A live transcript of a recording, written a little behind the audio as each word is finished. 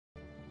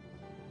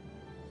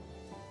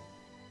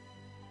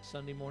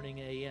Sunday morning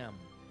a.m.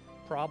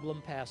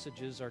 Problem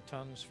passages are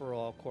tongues for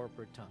all,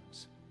 corporate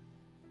tongues.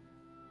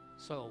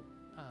 So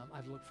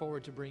I've looked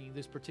forward to bringing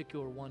this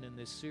particular one in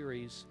this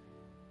series.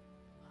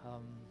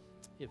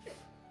 If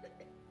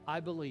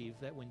I believe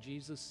that when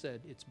Jesus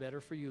said, it's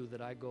better for you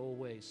that I go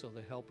away so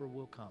the helper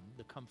will come,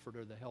 the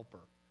comforter, the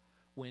helper.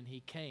 When he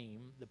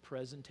came, the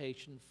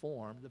presentation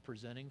form, the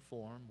presenting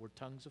form were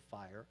tongues of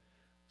fire,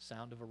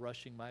 sound of a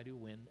rushing mighty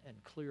wind,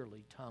 and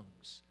clearly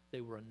tongues.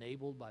 They were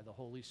enabled by the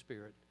Holy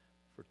Spirit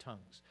for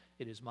tongues.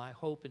 It is my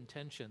hope and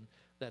intention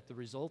that the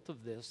result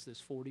of this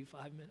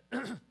 45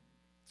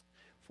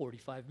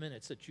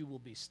 minutes, that you will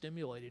be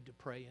stimulated to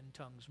pray in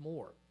tongues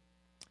more,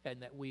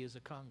 and that we as a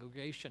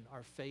congregation,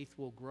 our faith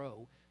will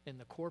grow in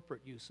the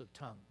corporate use of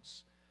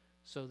tongues.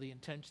 So the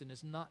intention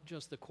is not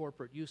just the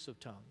corporate use of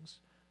tongues,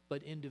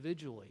 but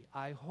individually.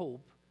 I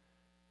hope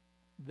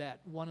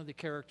that one of the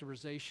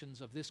characterizations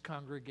of this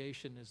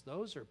congregation is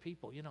those are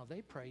people,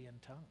 they pray in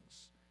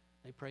tongues.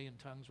 They pray in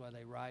tongues while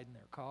they ride in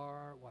their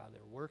car, while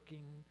they're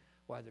working,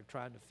 while they're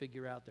trying to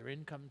figure out their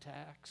income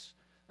tax.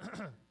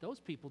 Those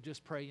people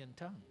just pray in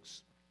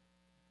tongues.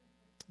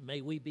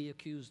 May we be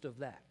accused of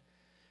that.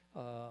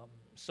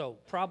 So,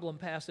 problem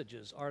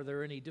passages. Are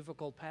there any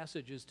difficult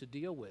passages to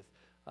deal with?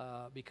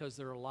 Because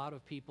there are a lot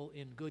of people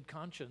in good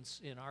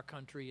conscience in our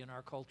country, in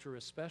our culture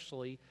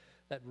especially,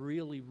 that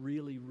really,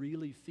 really,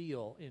 really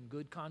feel in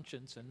good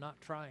conscience and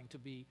not trying to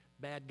be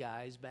bad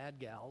guys, bad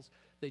gals.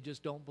 They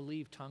just don't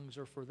believe tongues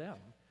are for them,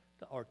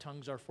 or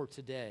tongues are for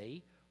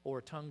today,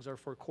 or tongues are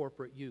for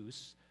corporate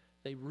use.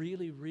 They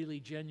really, really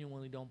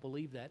genuinely don't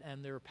believe that,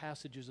 and there are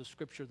passages of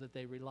Scripture that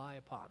they rely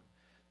upon.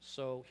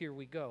 So here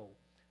we go.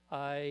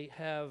 I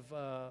have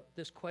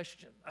this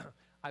question.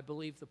 I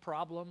believe the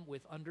problem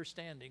with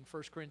understanding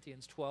 1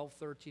 Corinthians 12,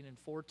 13, and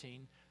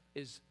 14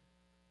 is,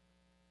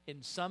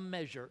 in some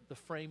measure, the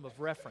frame of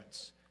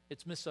reference.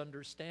 It's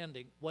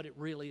misunderstanding what it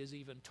really is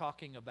even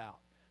talking about,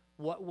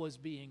 what was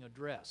being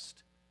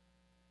addressed.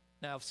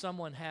 Now, if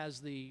someone has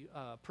the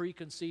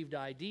preconceived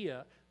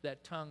idea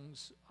that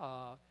tongues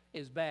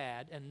is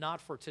bad and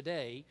not for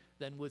today,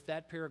 then with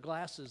that pair of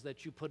glasses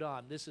that you put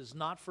on, this is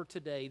not for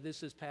today,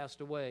 this is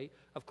passed away.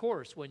 Of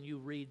course, when you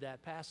read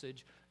that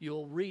passage,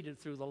 you'll read it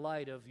through the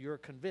light of you're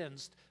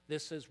convinced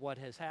this is what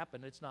has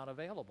happened, it's not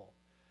available.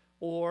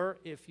 Or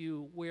if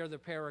you wear the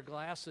pair of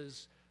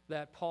glasses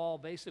that Paul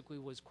basically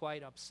was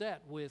quite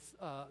upset with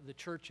the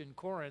church in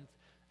Corinth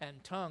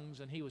and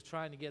tongues, and he was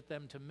trying to get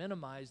them to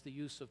minimize the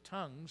use of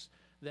tongues,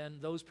 then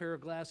those pair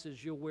of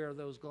glasses, you'll wear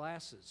those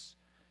glasses.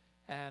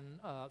 And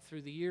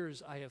through the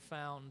years, I have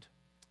found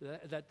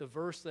that the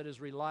verse that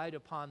is relied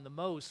upon the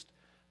most,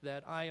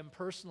 that I am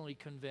personally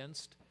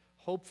convinced,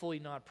 hopefully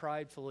not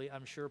pridefully,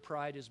 I'm sure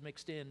pride is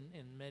mixed in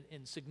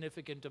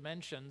significant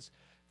dimensions,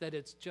 that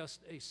it's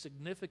just a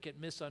significant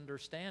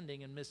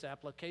misunderstanding and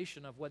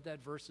misapplication of what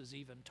that verse is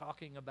even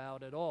talking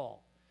about at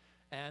all.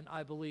 And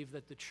I believe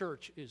that the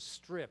church is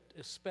stripped,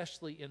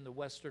 especially in the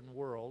Western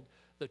world.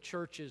 The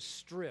church is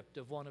stripped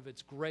of one of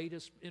its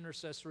greatest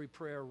intercessory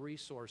prayer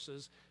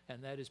resources,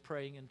 and that is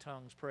praying in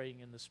tongues, praying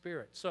in the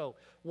Spirit. So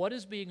what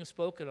is being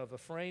spoken of? A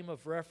frame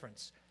of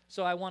reference.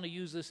 So I want to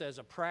use this as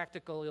a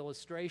practical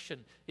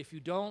illustration. If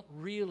you don't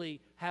really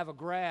have a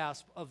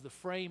grasp of the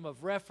frame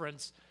of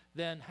reference,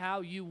 then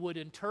how you would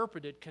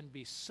interpret it can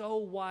be so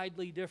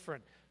widely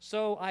different.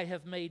 So I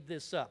have made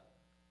this up.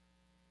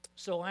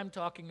 So I'm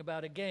talking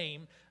about a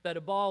game that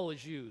a ball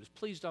is used.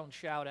 Please don't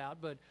shout out,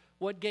 but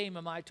what game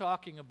am I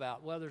talking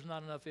about? Well, there's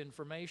not enough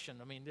information.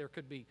 I mean, there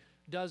could be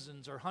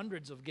dozens or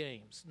hundreds of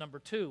games. Number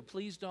two,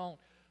 please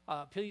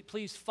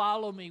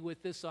follow me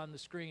with this on the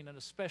screen, and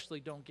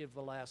especially don't give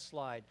the last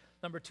slide.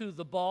 Number two,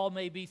 the ball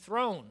may be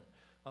thrown.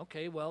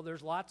 Okay, well,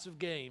 there's lots of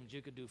games.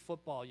 You could do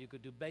football, you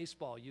could do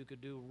baseball, you could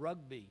do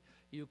rugby,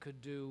 you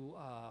could do,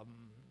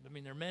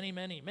 there are many,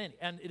 many, many.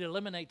 And it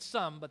eliminates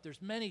some, but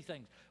there's many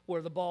things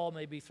where the ball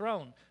may be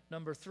thrown.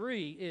 Number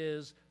three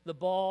is the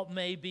ball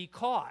may be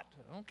caught.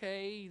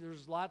 Okay,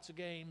 there's lots of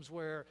games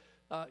where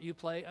you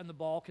play and the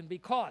ball can be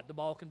caught. The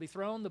ball can be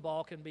thrown, the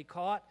ball can be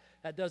caught.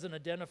 That doesn't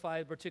identify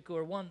a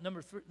particular one.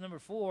 Number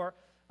four,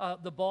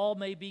 the ball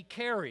may be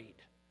carried.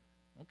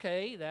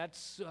 Okay,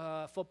 that's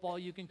football,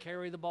 you can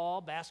carry the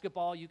ball.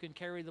 Basketball, you can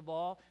carry the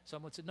ball.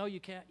 Someone said, no, you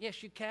can't.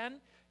 Yes, you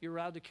can. You're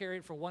allowed to carry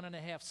it for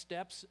 1.5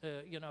 steps.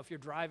 If you're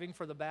driving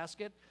for the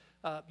basket,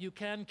 you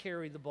can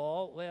carry the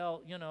ball.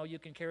 Well, you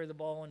can carry the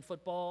ball in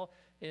football.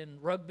 In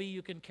rugby,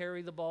 you can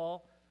carry the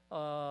ball.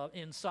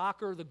 In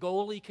soccer, the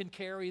goalie can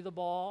carry the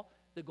ball.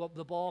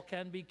 The ball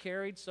can be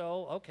carried.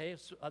 So, okay,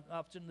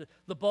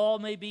 the ball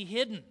may be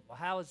hidden. Well,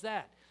 how is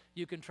that?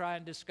 You can try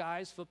and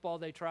disguise. Football,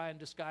 they try and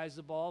disguise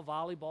the ball.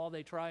 Volleyball,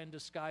 they try and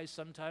disguise.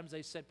 Sometimes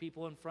they set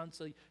people in front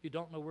so you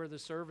don't know where the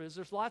serve is.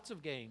 There's lots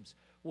of games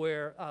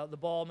where the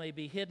ball may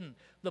be hidden.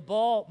 The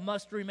ball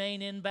must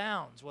remain in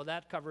bounds. Well,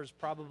 that covers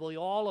probably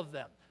all of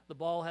them. The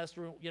ball has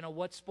to,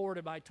 what sport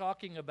am I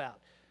talking about?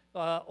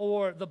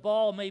 or the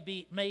ball may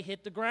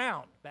hit the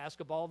ground.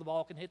 Basketball, the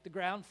ball can hit the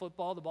ground.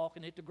 Football, the ball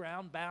can hit the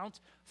ground, bounce,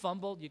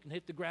 fumble. You can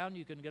hit the ground.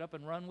 You can get up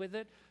and run with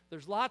it.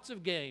 There's lots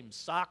of games.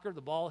 Soccer,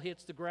 the ball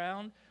hits the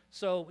ground.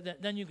 So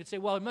then you could say,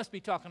 well, it must be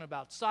talking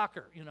about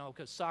soccer,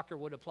 because soccer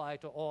would apply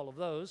to all of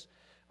those.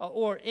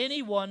 Or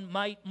anyone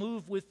might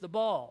move with the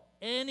ball.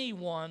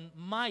 Anyone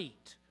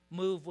might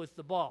move with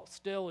the ball.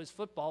 Still is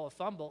football a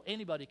fumble.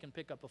 Anybody can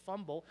pick up a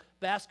fumble.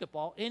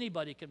 Basketball,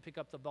 anybody can pick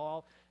up the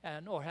ball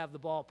or have the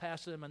ball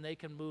pass them and they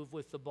can move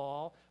with the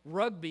ball.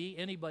 Rugby,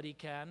 anybody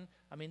can.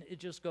 I mean, it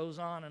just goes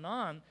on and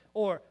on.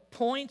 Or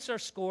points are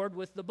scored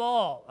with the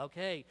ball.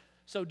 Okay,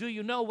 so do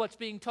you know what's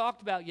being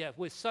talked about yet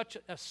with such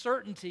a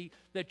certainty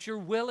that you're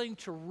willing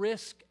to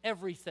risk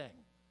everything?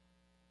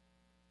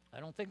 I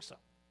don't think so.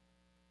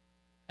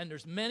 And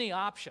there's many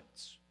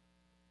options.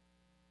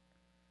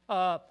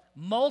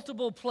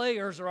 Multiple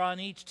players are on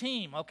each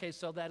team. Okay,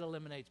 so that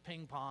eliminates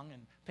ping pong,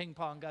 and ping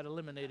pong got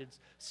eliminated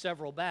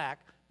several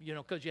back,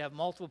 because you have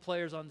multiple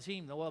players on the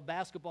team. Well,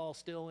 basketball's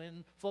still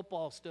in,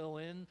 football's still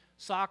in,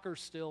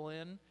 soccer's still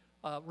in,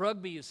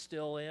 rugby is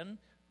still in.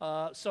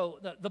 So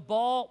the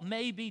ball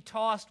may be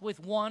tossed with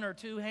one or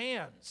two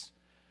hands.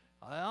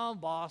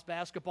 Well,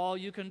 basketball,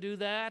 you can do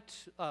that.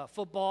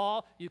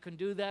 Football, you can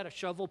do that. A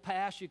shovel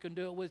pass, you can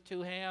do it with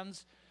two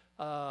hands.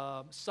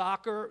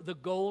 Soccer, the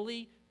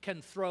goalie can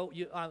throw,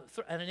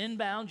 at an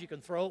inbound, you can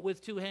throw it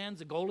with two hands.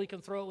 The goalie can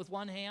throw it with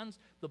one hand.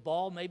 The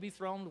ball may be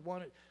thrown with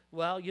one.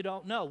 Well, you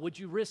don't know. Would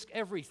you risk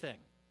everything?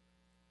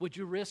 Would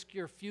you risk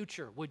your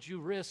future? Would you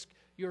risk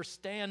your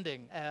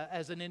standing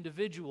as an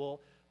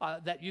individual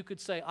that you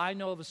could say, I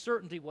know of a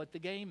certainty what the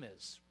game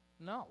is?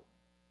 No.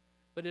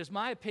 But it's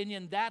my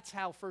opinion, that's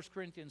how 1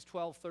 Corinthians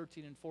 12,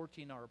 13, and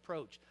 14 are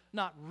approached.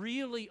 Not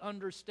really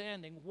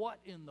understanding what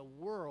in the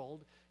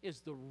world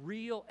is the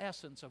real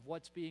essence of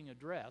what's being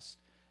addressed.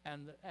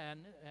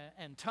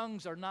 And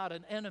tongues are not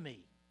an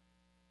enemy.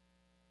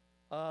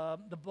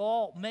 The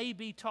ball may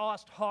be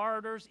tossed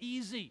hard or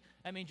easy.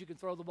 That means you can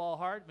throw the ball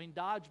hard. I mean,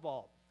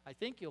 dodgeball. I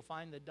think you'll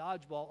find that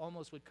dodgeball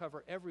almost would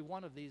cover every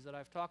one of these that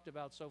I've talked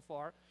about so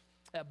far.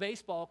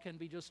 Baseball can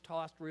be just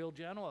tossed real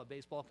gentle.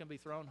 Baseball can be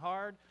thrown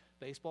hard.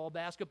 Baseball,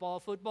 basketball,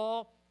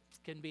 football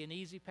can be an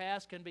easy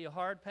pass, can be a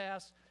hard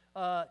pass.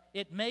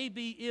 It may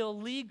be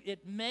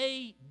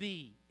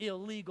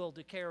illegal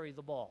to carry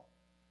the ball.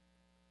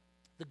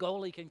 The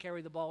goalie can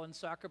carry the ball in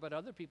soccer, but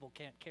other people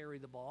can't carry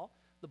the ball.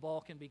 The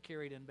ball can be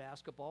carried in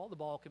basketball. The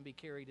ball can be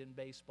carried in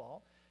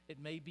baseball. It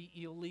may be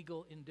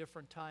illegal in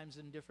different times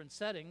and different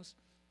settings.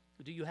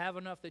 Do you have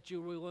enough that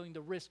you're willing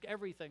to risk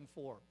everything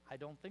for? I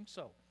don't think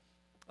so.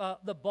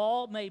 The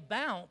ball may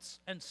bounce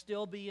and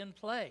still be in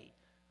play.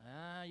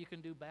 You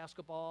can do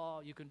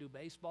basketball, you can do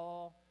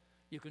baseball,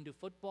 you can do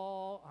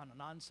football. On an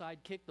onside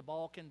kick, the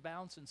ball can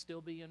bounce and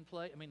still be in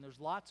play. I mean, there's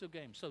lots of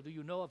games. So do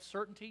you know of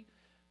certainty?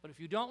 But if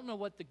you don't know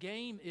what the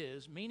game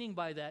is, meaning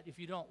by that, if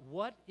you don't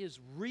what is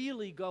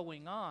really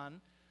going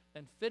on,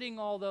 then fitting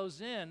all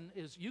those in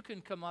is you can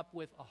come up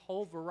with a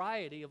whole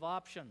variety of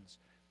options.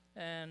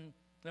 And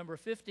number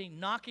 15,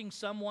 knocking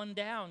someone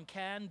down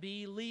can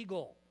be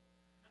legal.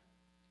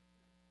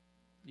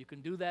 You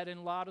can do that in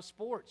a lot of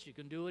sports. You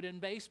can do it in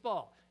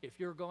baseball. If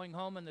you're going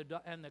home and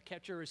the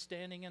catcher is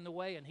standing in the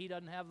way and he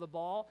doesn't have the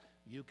ball,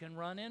 you can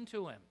run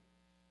into him.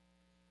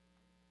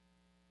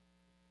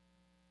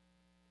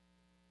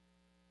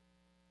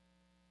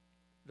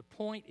 The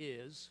point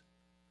is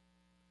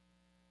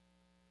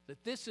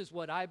that this is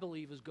what I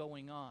believe is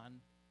going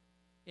on,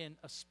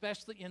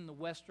 especially in the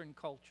Western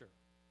culture,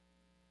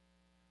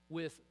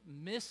 with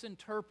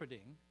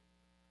misinterpreting,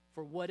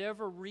 for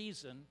whatever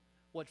reason,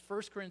 what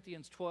 1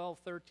 Corinthians 12,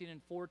 13,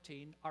 and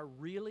 14 are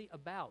really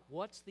about.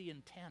 What's the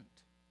intent?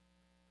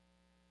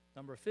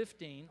 Number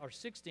 15 or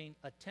 16,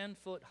 a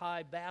 10-foot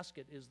high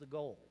basket is the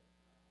goal.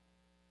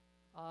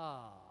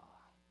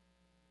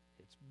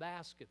 It's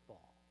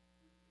basketball.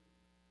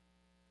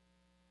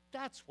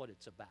 That's what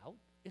it's about.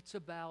 It's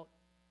about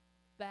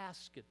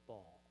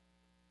basketball.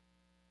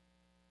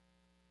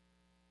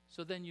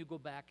 So then you go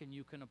back and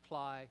you can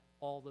apply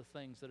all the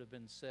things that have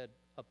been said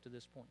up to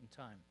this point in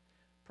time.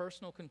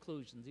 Personal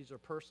conclusions. These are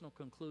personal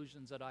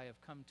conclusions that I have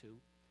come to,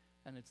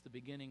 and it's the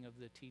beginning of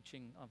the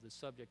teaching of the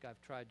subject. I've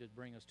tried to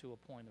bring us to a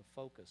point of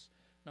focus.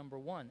 Number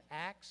one,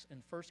 Acts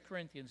and 1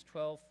 Corinthians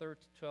 12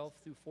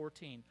 through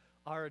 14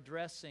 are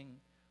addressing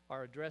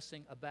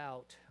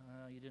about,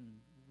 you didn't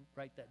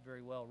write that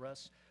very well,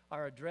 Russ,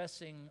 are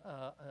addressing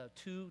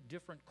two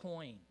different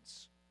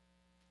coins.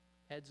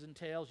 Heads and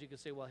tails. You could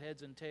say, well,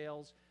 heads and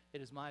tails.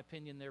 It is my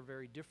opinion they're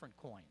very different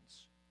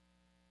coins.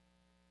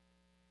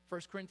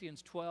 1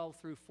 Corinthians 12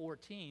 through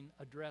 14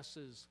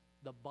 addresses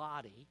the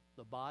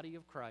body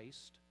of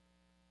Christ,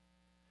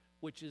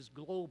 which is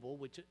global,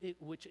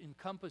 which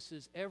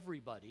encompasses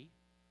everybody.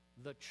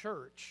 The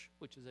church,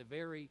 which is a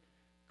very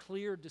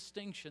clear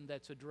distinction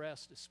that's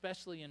addressed,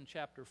 especially in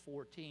chapter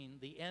 14.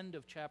 The end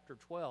of chapter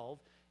 12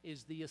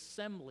 is the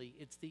assembly.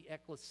 It's the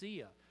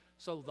ecclesia.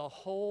 So the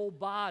whole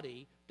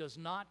body does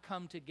not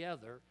come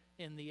together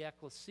in the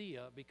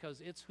ecclesia because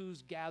it's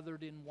who's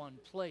gathered in one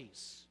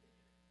place.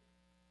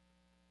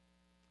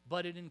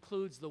 but it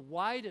includes the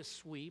widest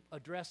sweep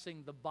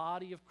addressing the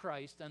body of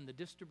Christ and the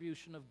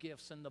distribution of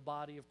gifts in the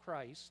body of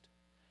Christ,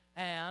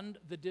 and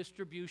the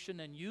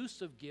distribution and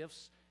use of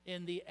gifts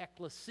in the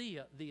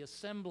ecclesia, the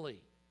assembly.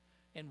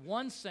 In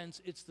one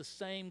sense, it's the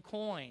same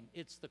coin.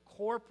 It's the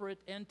corporate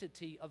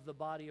entity of the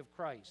body of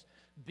Christ,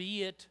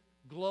 be it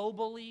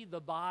globally, the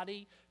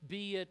body,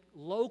 be it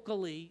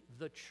locally,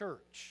 the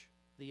church,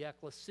 the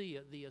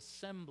ecclesia, the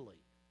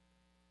assembly.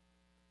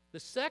 The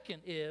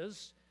second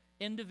is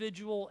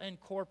individual and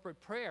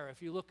corporate prayer.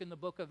 If you look in the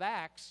book of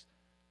Acts,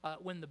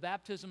 when the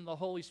baptism of the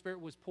Holy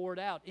Spirit was poured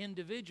out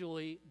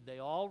individually, they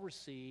all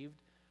received.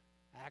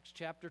 Acts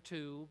chapter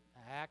 2,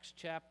 Acts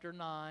chapter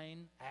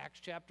 9, Acts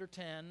chapter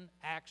 10,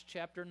 Acts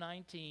chapter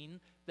 19,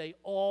 they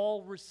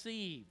all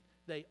received.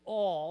 They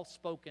all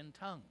spoke in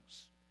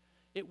tongues.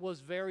 It was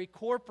very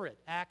corporate.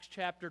 Acts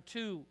chapter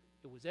 2,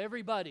 it was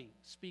everybody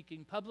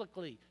speaking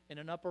publicly in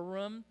an upper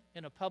room,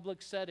 in a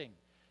public setting.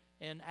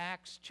 In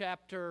Acts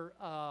chapter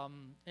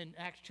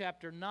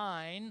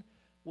 9,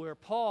 where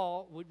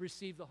Paul would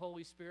receive the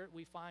Holy Spirit,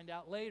 we find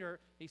out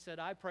later, he said,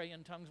 I pray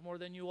in tongues more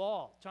than you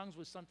all. Tongues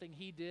was something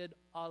he did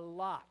a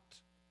lot.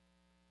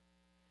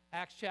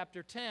 Acts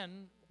chapter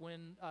 10,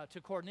 when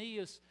to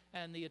Cornelius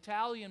and the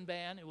Italian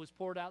band, it was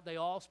poured out, they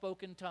all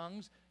spoke in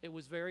tongues. It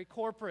was very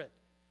corporate.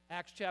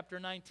 Acts chapter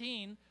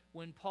 19,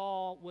 when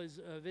Paul was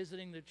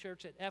visiting the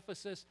church at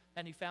Ephesus,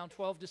 and he found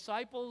 12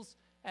 disciples,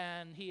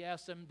 and he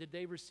asked them, did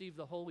they receive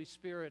the Holy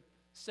Spirit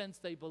since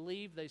they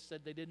believed? They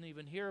said they didn't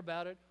even hear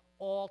about it.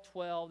 All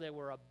 12, there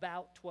were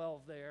about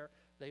 12 there.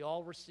 They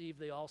all received,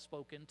 they all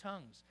spoke in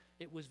tongues.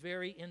 It was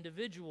very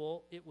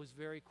individual, it was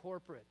very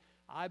corporate.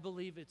 I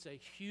believe it's a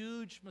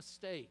huge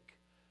mistake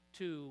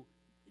to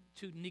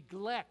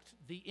neglect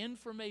the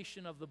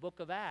information of the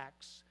book of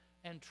Acts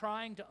and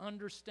trying to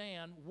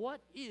understand what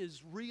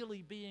is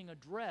really being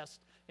addressed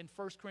in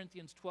 1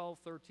 Corinthians 12,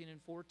 13,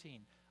 and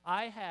 14.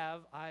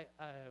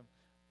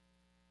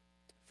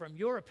 From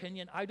your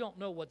opinion, I don't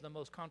know what the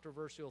most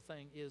controversial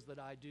thing is that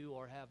I do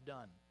or have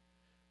done.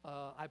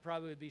 I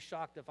probably would be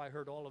shocked if I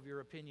heard all of your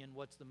opinion,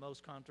 what's the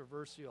most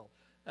controversial.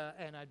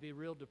 And I'd be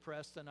real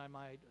depressed, and I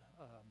might,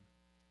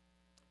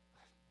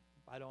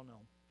 I don't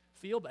know,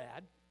 feel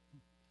bad,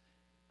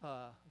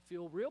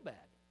 feel real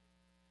bad.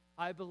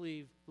 I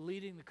believe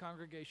leading the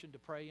congregation to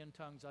pray in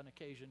tongues on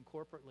occasion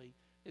corporately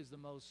is the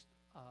most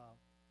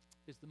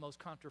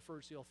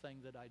controversial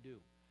thing that I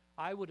do.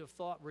 I would have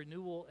thought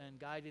renewal and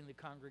guiding the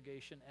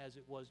congregation as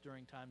it was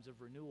during times of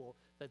renewal,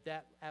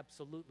 that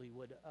absolutely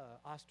would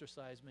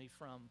ostracize me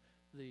from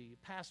the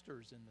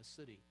pastors in the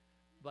city.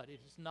 But it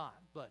is not.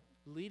 But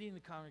leading the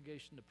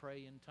congregation to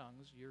pray in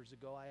tongues, years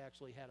ago I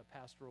actually had a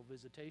pastoral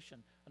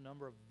visitation. A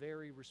number of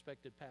very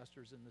respected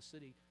pastors in the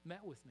city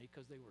met with me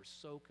because they were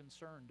so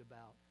concerned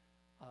about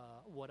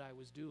what I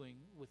was doing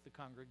with the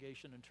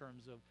congregation in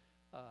terms of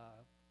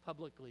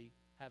publicly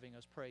having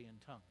us pray in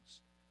tongues.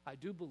 I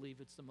do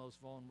believe it's the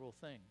most vulnerable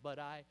thing, but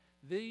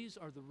these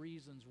are the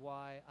reasons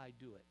why I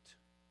do it.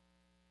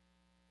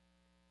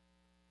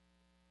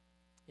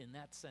 In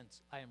that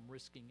sense, I am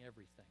risking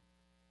everything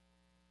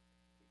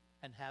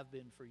and have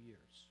been for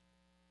years.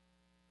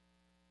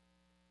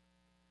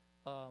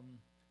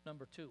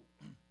 Number two.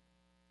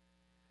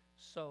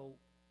 So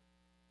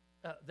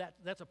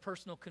that's a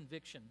personal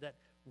conviction that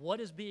what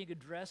is being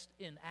addressed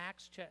in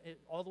Acts,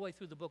 all the way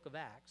through the book of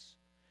Acts,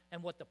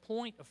 and what the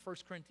point of 1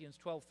 Corinthians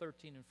 12,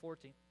 13, and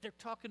 14, they're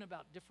talking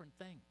about different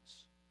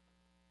things.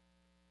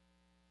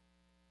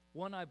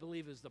 One, I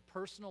believe, is the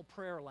personal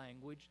prayer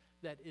language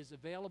that is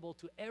available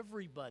to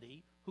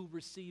everybody who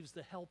receives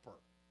the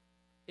helper.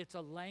 It's a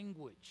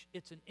language.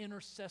 It's an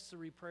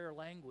intercessory prayer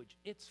language.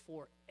 It's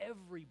for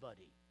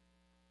everybody.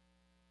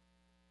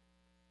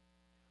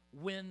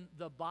 When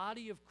the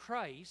body of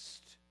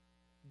Christ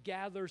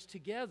gathers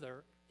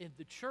together in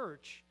the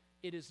church,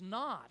 it is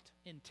not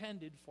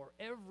intended for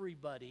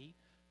everybody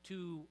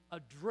to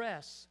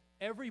address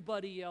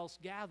everybody else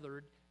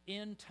gathered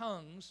in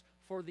tongues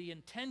for the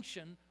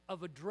intention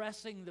of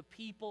addressing the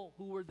people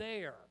who were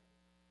there.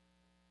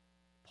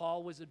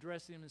 Paul was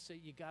addressing them and saying,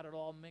 you got it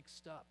all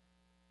mixed up.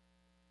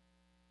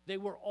 They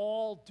were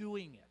all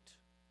doing it.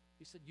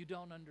 He said, you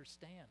don't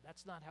understand.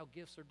 That's not how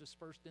gifts are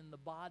dispersed in the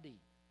body.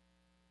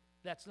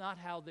 That's not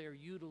how they're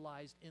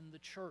utilized in the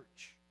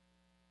church.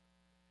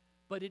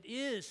 But it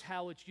is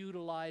how it's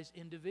utilized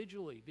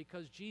individually,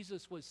 because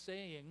Jesus was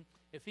saying,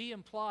 if he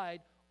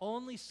implied,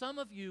 only some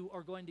of you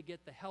are going to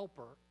get the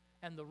helper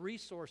and the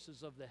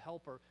resources of the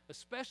helper,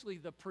 especially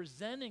the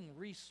presenting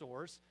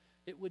resource,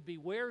 it would be,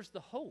 where's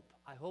the hope?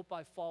 I hope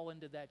I fall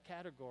into that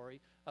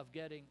category of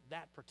getting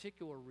that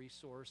particular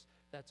resource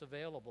that's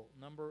available.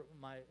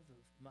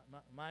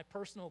 My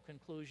personal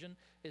conclusion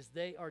is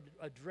they are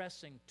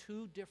addressing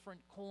two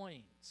different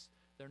coins.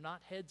 They're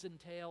not heads and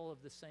tail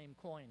of the same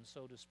coin,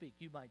 so to speak.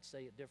 You might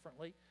say it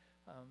differently.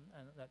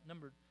 And that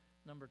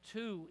number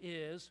two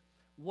is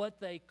what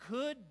they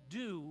could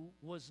do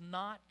was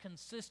not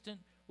consistent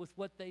with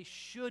what they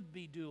should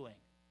be doing.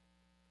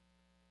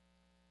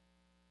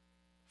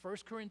 1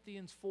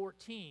 Corinthians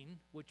 14,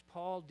 which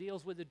Paul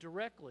deals with it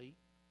directly,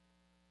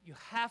 You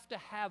have to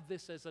have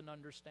this as an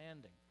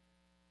understanding.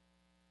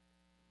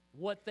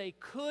 What they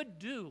could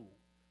do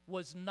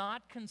was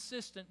not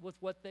consistent with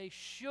what they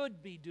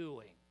should be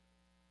doing.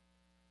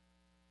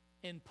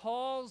 In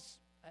Paul's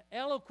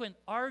eloquent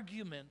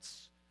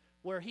arguments,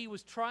 where he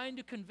was trying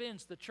to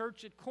convince the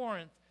church at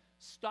Corinth,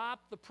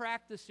 stop the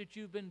practice that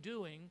you've been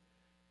doing,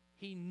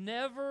 he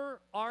never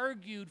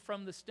argued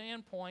from the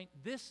standpoint,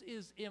 this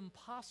is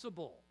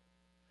impossible,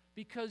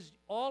 because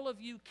all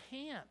of you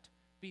can't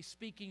be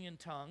speaking in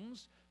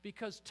tongues,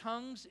 because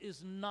tongues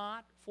is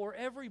not for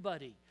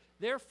everybody.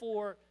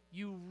 Therefore,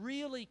 you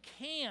really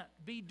can't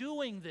be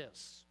doing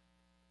this.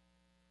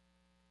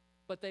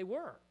 But they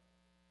were.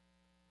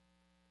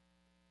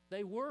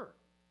 They were.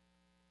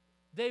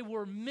 They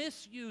were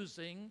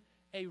misusing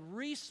a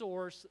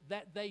resource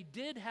that they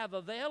did have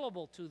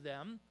available to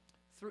them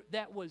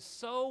that was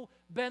so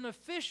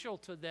beneficial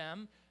to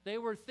them. They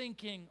were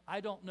thinking, I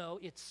don't know,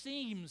 it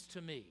seems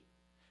to me.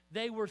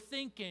 They were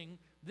thinking,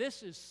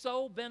 this is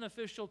so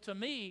beneficial to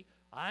me,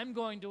 I'm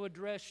going to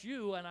address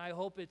you, and I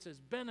hope it's as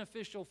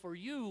beneficial for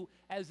you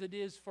as it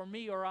is for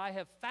me, or I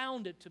have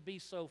found it to be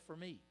so for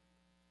me.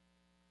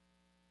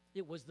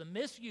 It was the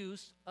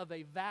misuse of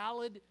a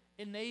valid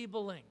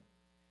enabling.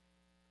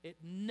 It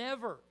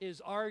never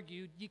is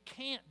argued you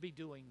can't be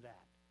doing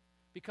that,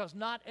 because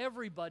not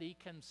everybody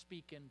can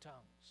speak in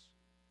tongues.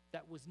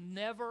 That was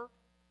never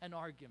an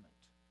argument.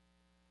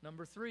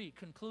 Number 3,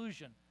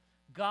 conclusion.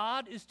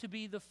 God is to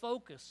be the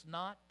focus,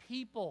 not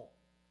people,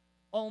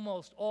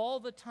 almost all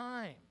the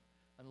time,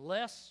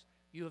 unless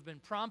you have been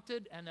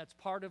prompted, and that's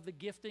part of the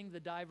gifting, the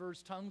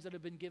diverse tongues that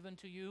have been given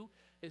to you,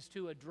 is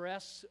to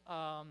address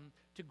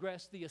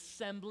the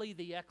assembly,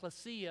 the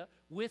ecclesia,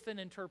 with an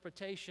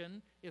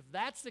interpretation. If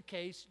that's the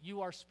case,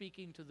 you are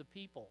speaking to the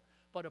people.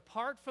 But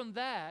apart from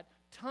that,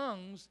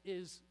 tongues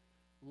is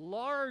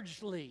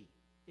largely,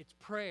 it's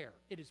prayer.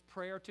 It is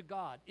prayer to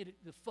God.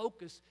 The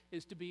focus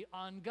is to be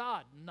on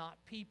God, not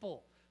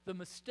people. The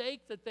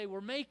mistake that they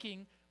were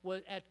making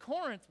at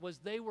Corinth was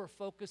they were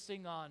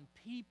focusing on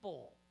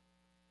people.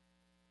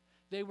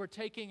 They were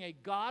taking a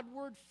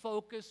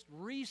Godward-focused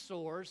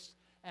resource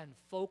and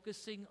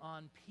focusing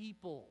on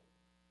people.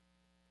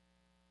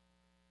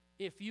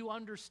 If you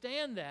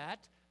understand that,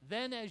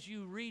 then as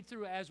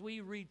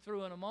we read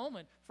through in a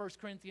moment, 1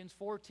 Corinthians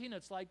 14,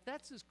 it's like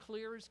that's as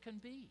clear as can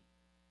be.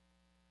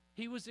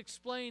 He was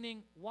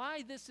explaining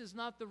why this is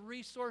not the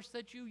resource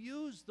that you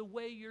use the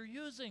way you're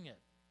using it.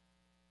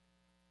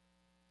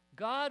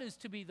 God is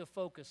to be the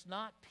focus,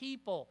 not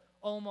people,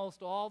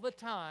 almost all the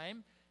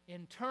time,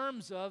 in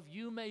terms of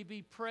you may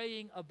be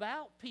praying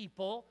about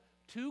people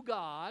to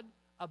God,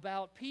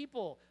 about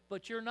people,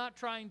 but you're not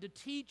trying to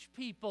teach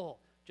people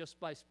just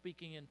by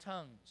speaking in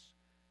tongues.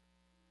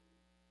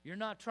 You're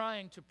not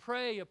trying to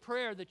pray a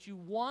prayer that you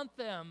want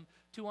them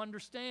to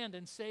understand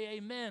and say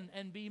amen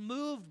and be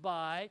moved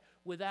by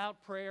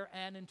without prayer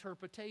and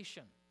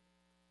interpretation.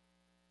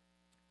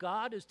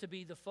 God is to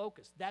be the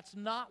focus. That's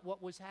not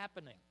what was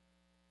happening.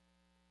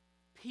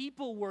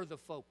 People were the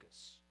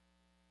focus.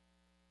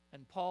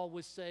 And Paul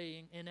was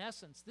saying, in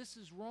essence, this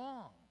is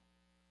wrong.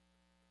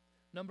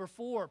 Number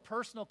 4,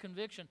 personal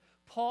conviction.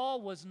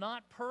 Paul was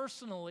not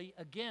personally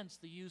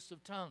against the use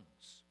of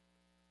tongues.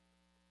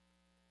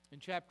 In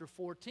chapter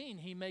 14,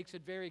 he makes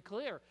it very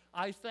clear,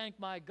 I thank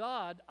my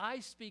God, I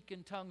speak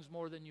in tongues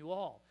more than you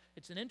all.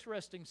 It's an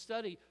interesting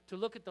study to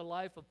look at the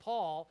life of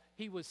Paul.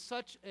 He was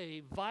such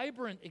a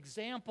vibrant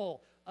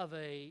example of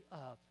a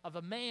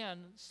man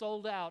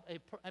sold out,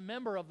 a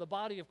member of the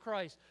body of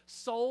Christ,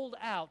 sold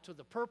out to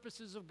the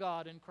purposes of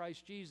God in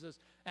Christ Jesus.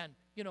 And,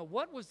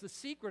 what was the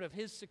secret of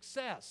his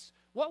success?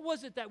 What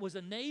was it that was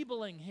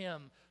enabling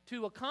him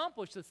to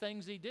accomplish the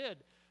things he did?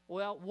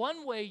 Well,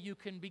 one way you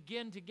can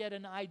begin to get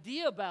an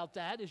idea about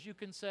that is you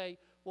can say,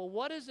 well,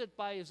 what is it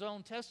by his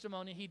own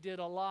testimony he did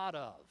a lot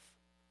of?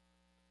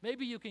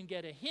 Maybe you can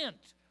get a hint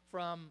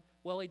from,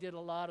 well, he did a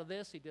lot of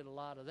this, he did a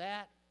lot of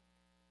that.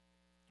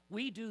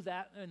 We do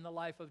that in the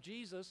life of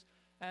Jesus,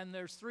 and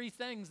there's 3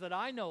 things that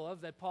I know of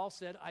that Paul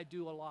said I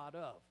do a lot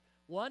of.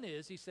 One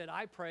is, he said,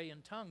 I pray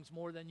in tongues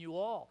more than you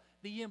all.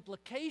 The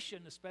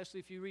implication, especially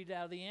if you read it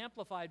out of the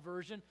Amplified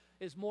Version,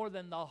 is more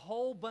than the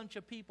whole bunch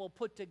of people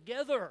put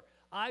together.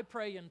 I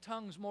pray in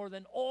tongues more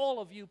than all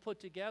of you put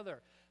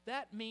together.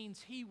 That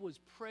means he was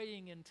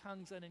praying in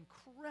tongues an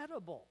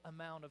incredible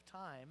amount of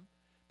time.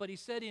 But he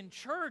said, in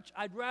church,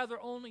 I'd rather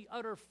only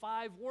utter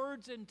 5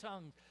 words in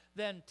tongues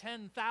than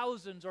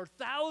 10,000s or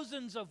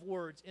thousands of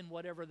words in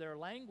whatever their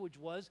language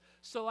was,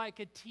 so I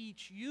could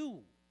teach you.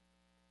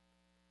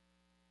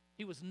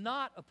 He was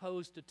not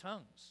opposed to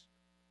tongues.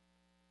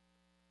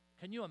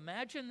 Can you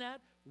imagine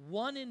that?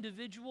 One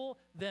individual,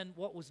 then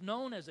what was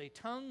known as a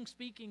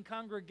tongue-speaking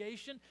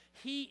congregation,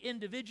 he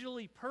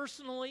individually,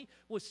 personally,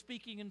 was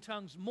speaking in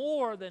tongues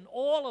more than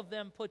all of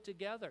them put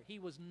together. He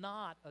was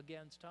not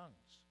against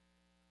tongues.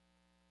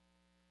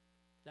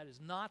 That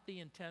is not the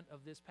intent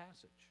of this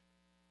passage.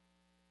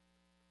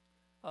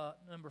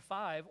 number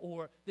 5,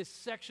 or this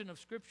section of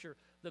Scripture,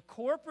 the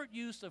corporate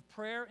use of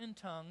prayer in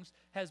tongues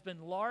has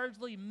been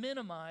largely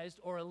minimized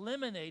or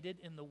eliminated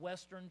in the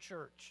Western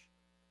church.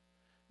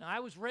 Now, I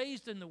was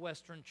raised in the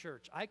Western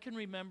church. I can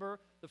remember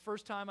the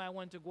first time I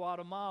went to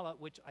Guatemala,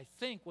 which I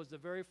think was the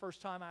very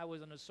first time I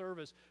was in a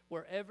service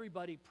where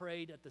everybody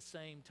prayed at the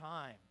same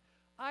time.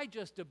 I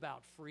just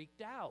about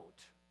freaked out.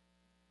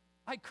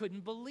 I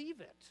couldn't believe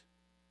it.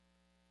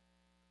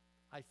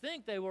 I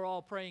think they were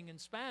all praying in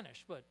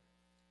Spanish, but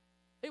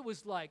it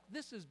was like,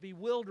 this is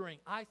bewildering.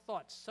 I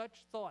thought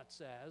such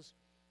thoughts as,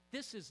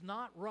 this is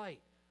not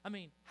right. I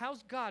mean,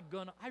 how's God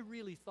going to, I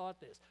really thought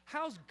this,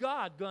 how's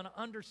God going to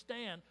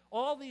understand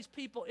all these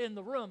people in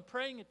the room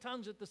praying in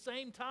tongues at the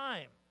same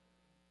time?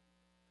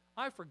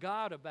 I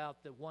forgot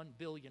about the 1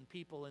 billion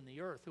people in the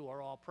earth who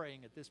are all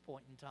praying at this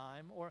point in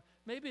time. Or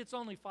maybe it's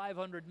only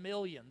 500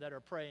 million that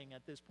are praying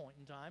at this point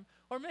in time.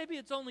 Or maybe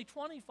it's only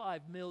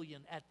 25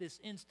 million at this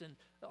instant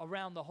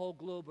around the whole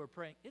globe are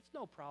praying. It's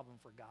no problem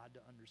for God to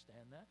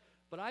understand that.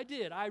 But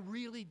I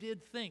really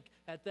did think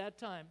at that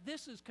time,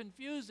 this is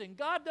confusing.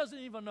 God doesn't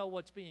even know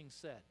what's being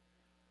said.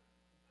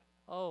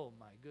 Oh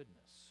my goodness.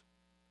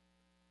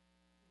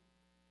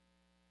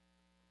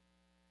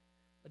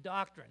 A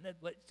doctrine,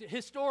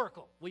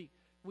 historical.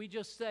 We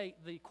just say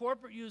the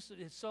corporate use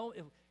is so,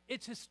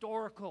 it's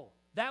historical.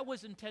 That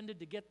was intended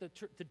to get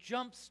to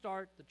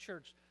jumpstart the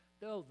church.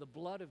 No, the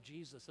blood of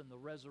Jesus and the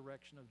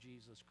resurrection of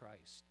Jesus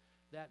Christ,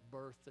 that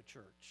birthed the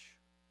church.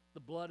 The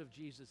blood of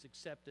Jesus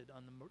accepted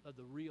on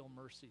the real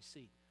mercy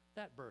seat,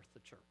 that birthed the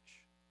church.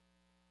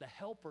 The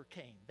helper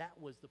came. That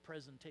was the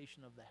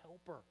presentation of the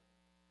helper.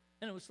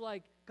 And it was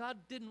like God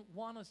didn't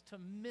want us to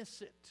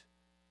miss it.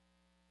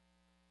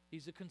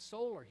 He's a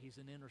consoler. He's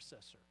an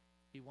intercessor.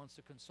 He wants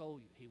to console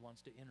you. He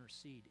wants to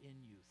intercede in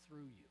you,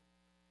 through you.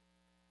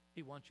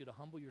 He wants you to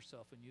humble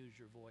yourself and use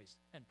your voice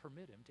and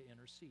permit him to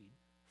intercede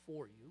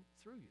for you,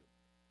 through you.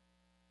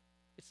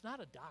 It's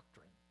not a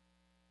doctrine.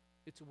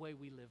 It's a way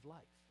we live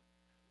life.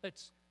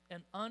 It's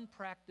an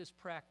unpracticed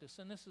practice,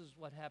 and this is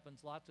what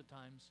happens lots of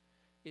times,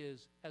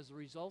 is as a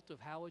result of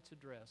how it's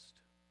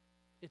addressed,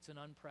 it's an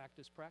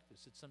unpracticed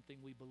practice. It's something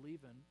we believe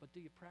in, but do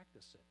you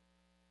practice it?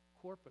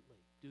 Corporately,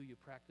 do you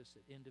practice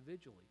it?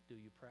 Individually, do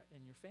you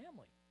in your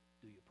family,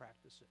 do you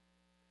practice it?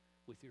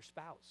 With your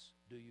spouse,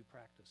 do you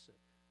practice it?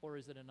 Or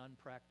is it an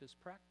unpracticed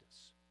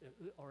practice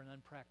or an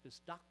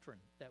unpracticed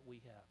doctrine that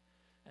we have?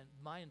 And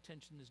my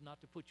intention is not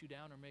to put you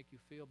down or make you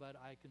feel bad.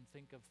 I can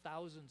think of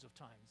thousands of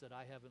times that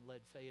I haven't led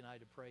Faye and I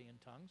to pray in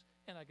tongues,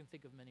 and I can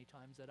think of many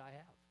times that I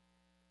have.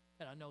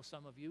 And I know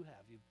some of you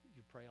have. You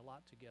pray a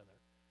lot together.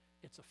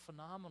 It's a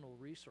phenomenal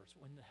resource.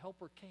 When the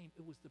helper came,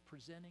 it was the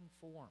presenting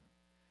form.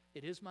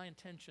 It is my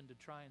intention to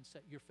try and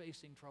you're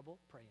facing trouble,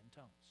 pray in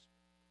tongues.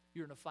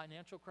 You're in a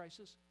financial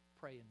crisis,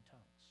 pray in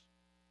tongues.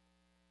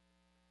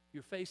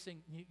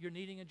 You're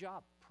needing a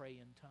job, pray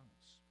in tongues.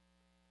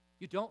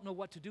 You don't know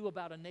what to do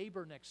about a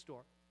neighbor next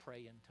door, pray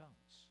in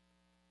tongues.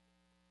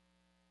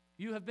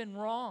 You have been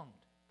wronged,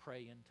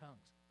 pray in tongues.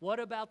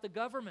 What about the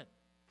government?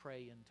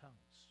 Pray in tongues.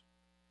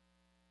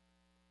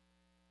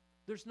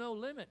 There's no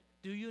limit.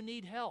 Do you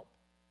need help?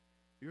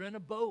 You're in a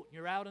boat,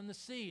 you're out in the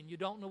sea, and you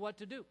don't know what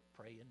to do,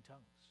 pray in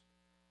tongues.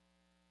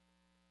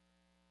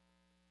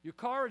 Your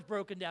car is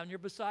broken down, you're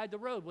beside the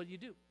road, what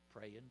do?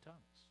 Pray in tongues.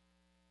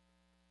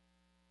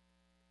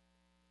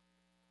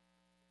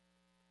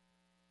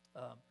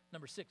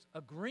 Number 6,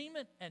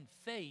 agreement and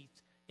faith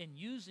in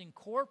using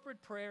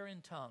corporate prayer in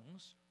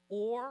tongues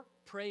or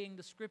praying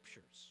the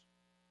Scriptures.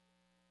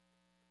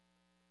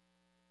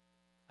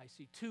 I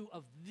see 2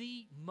 of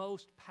the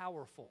most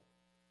powerful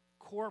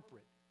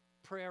corporate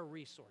prayer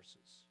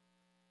resources.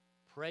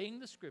 Praying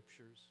the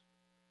Scriptures,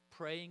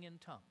 praying in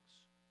tongues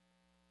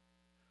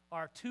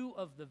are 2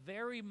 of the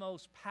very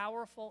most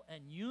powerful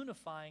and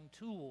unifying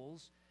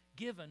tools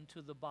given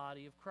to the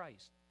body of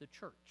Christ, the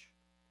church.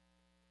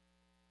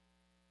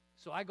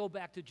 So I go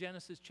back to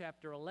Genesis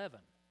chapter 11.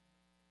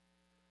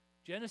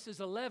 Genesis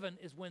 11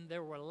 is when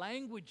there were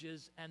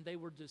languages, and they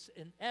were just,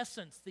 in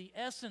essence, the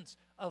essence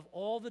of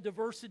all the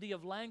diversity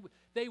of language.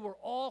 They were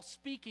all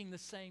speaking the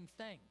same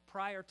thing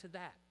prior to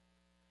that.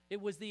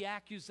 It was the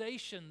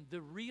accusation,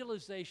 the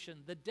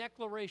realization, the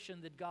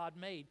declaration that God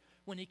made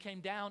when he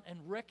came down and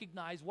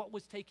recognized what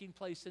was taking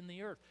place in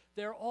the earth.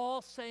 They're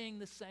all saying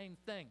the same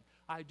thing.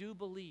 I do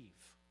believe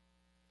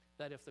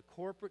that if the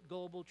corporate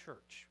global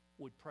church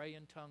would pray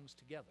in tongues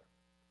together,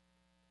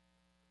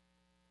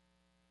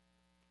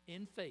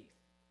 in faith,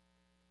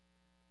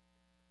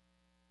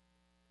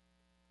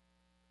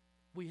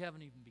 we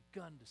haven't even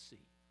begun to see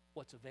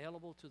what's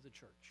available to the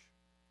church.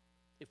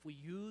 If we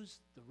use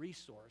the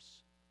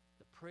resource,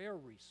 the prayer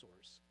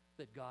resource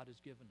that God has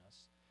given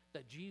us,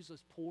 that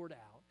Jesus poured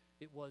out,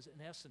 it was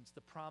in essence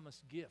the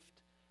promised gift,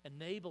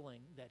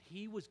 enabling that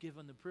he was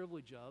given the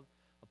privilege of,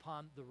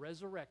 upon the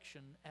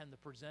resurrection and the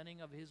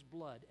presenting of his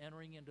blood,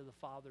 entering into the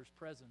Father's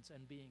presence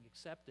and being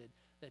accepted,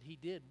 that he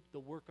did the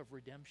work of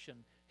redemption.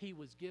 He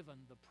was given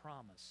the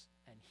promise,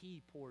 and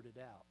he poured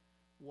it out.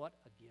 What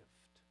a gift.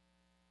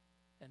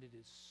 And it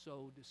is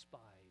so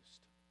despised.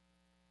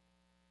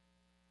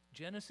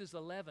 Genesis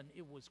 11,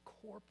 it was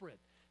corporate.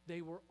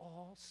 They were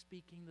all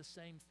speaking the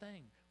same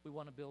thing. We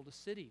want to build a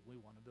city. We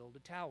want to build a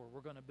tower.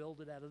 We're going to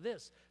build it out of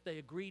this. They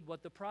agreed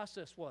what the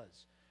process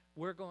was.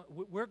 We're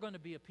going to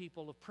be a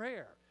people of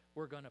prayer.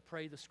 We're going to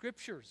pray the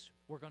scriptures.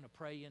 We're going to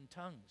pray in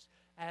tongues.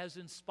 As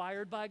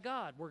inspired by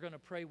God, we're going to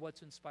pray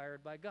what's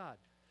inspired by God.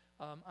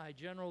 I'm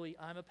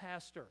a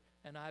pastor,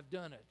 and I've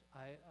done it.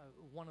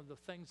 One of the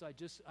things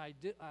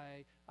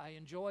I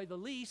enjoy the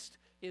least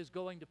is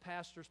going to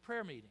pastors'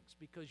 prayer meetings,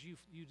 because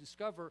you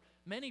discover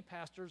many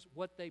pastors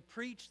what they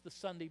preached the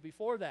Sunday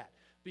before that,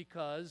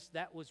 because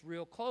that was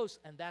real close,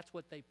 and that's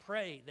what they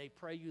pray. They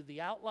pray you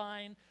the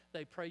outline,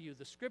 they pray you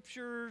the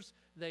scriptures,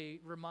 they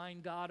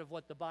remind God of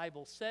what the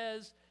Bible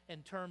says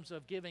in terms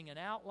of giving an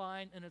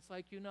outline, and it's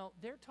like,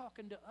 they're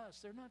talking to us.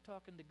 They're not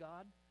talking to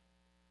God.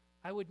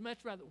 I would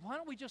much rather, why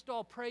don't we just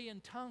all pray in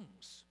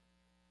tongues?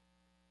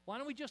 Why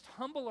don't we just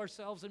humble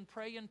ourselves and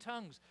pray in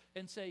tongues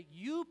and say,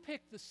 you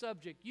pick the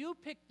subject, you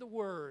pick the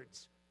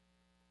words.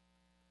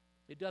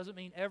 It doesn't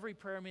mean every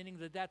prayer meeting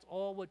that's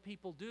all what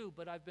people do,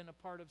 but I've been a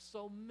part of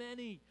so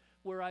many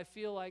where I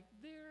feel like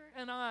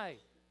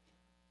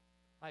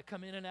I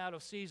come in and out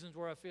of seasons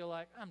where I feel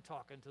like I'm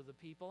talking to the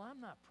people, I'm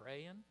not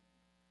praying.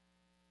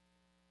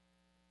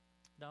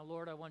 Now,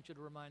 Lord, I want you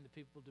to remind the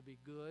people to be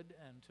good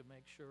and to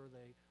make sure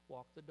they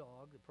walk the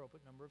dog the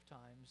appropriate number of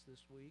times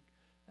this week,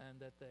 and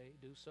that they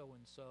do so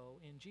and so.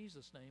 In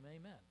Jesus' name,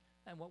 amen.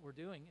 And what we're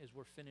doing is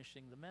we're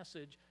finishing the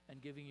message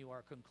and giving you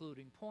our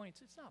concluding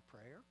points. It's not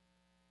prayer.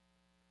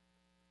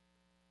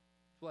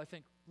 So I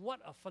think, what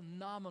a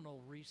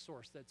phenomenal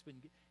resource that's been.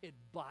 It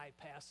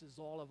bypasses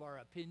all of our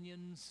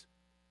opinions,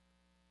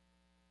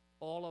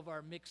 all of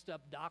our mixed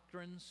up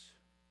doctrines.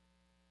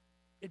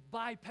 It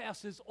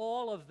bypasses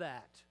all of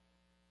that.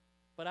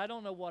 But I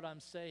don't know what I'm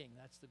saying.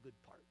 That's the good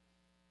part.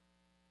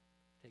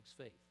 It takes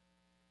faith.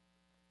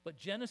 But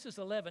Genesis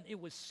 11, it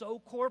was so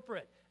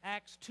corporate.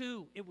 Acts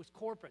 2, it was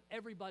corporate.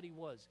 Everybody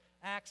was.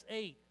 Acts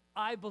 8,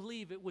 I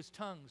believe it was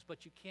tongues,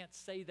 but you can't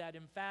say that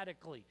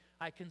emphatically.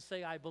 I can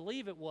say I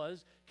believe it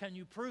was. Can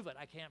you prove it?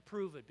 I can't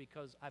prove it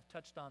because I've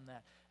touched on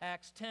that.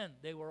 Acts 10,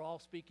 they were all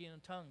speaking in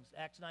tongues.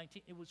 Acts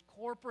 19, it was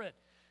corporate.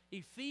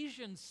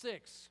 Ephesians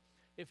 6,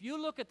 if you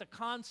look at the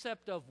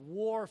concept of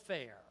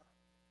warfare,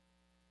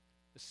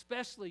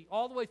 especially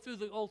all the way through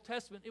the Old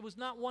Testament, it was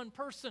not one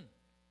person.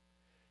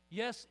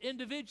 Yes,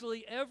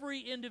 individually, every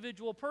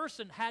individual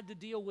person had to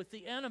deal with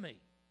the enemy.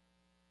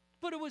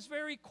 But it was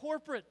very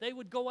corporate. They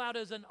would go out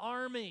as an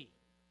army.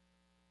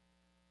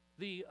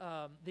 The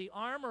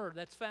armor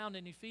that's found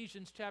in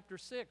Ephesians chapter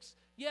 6,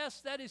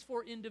 yes, that is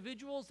for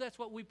individuals. That's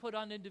what we put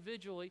on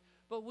individually.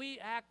 But we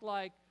act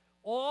like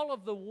all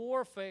of the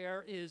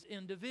warfare is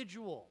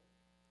individual.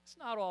 It's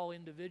not all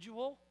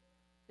individual.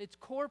 It's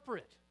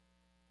corporate.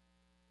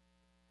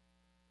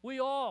 We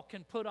all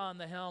can put on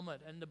the helmet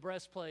and the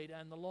breastplate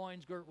and the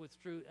loins girt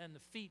with truth and the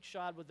feet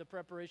shod with the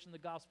preparation of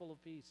the gospel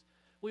of peace.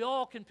 We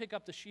all can pick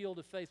up the shield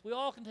of faith. We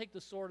all can take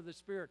the sword of the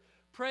Spirit,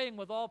 praying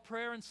with all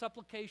prayer and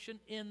supplication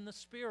in the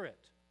Spirit.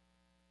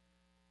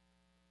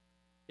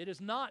 It is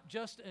not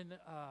just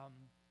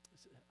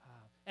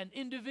an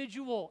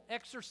individual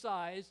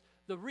exercise,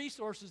 the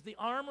resources, the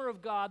armor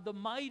of God, the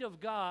might of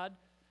God.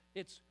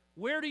 It's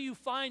where do you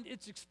find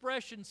its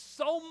expression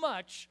so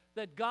much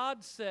that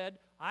God said,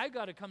 I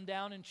got to come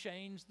down and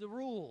change the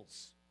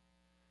rules.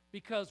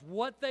 Because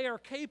what they are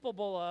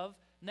capable of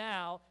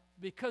now,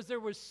 because there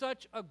was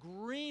such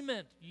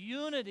agreement,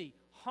 unity,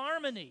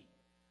 harmony.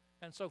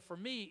 And so for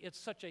me, it's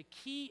such a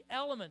key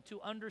element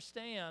to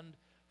understand,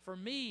 for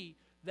me,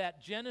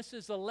 that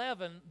Genesis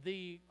 11,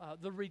 the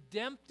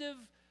redemptive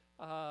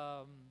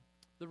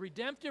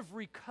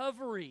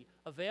recovery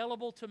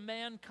available to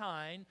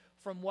mankind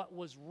from what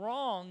was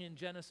wrong in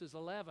Genesis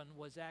 11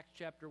 was Acts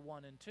chapter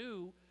 1 and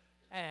 2,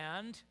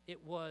 and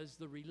it was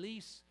the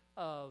release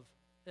of,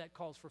 that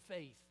calls for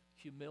faith,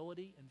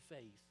 humility and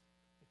faith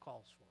it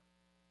calls for.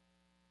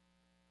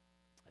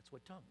 That's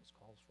what tongues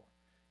calls for.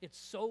 It's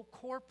so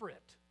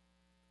corporate.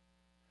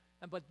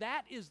 But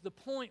that is the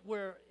point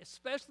where,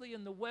 especially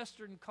in the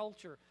Western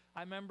culture,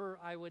 I remember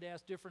I would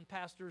ask different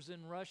pastors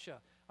in Russia,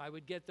 I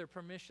would get their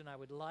permission. I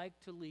would like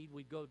to lead.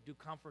 We'd go do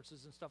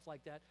conferences and stuff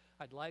like that.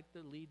 I'd like to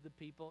lead the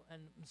people.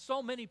 And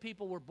so many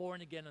people were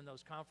born again in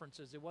those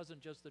conferences. It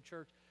wasn't just the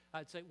church.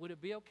 I'd say, would it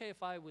be okay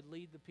if I would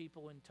lead the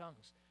people in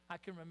tongues? I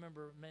can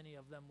remember many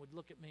of them would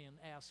look at me and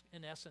ask,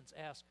 in essence,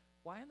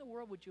 why in the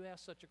world would you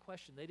ask such a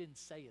question? They didn't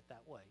say it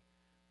that way.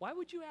 Why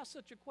would you ask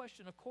such a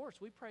question? Of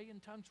course, we pray in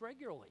tongues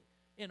regularly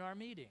in our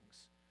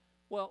meetings.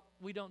 Well,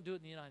 we don't do it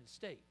in the United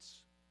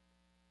States.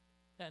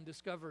 And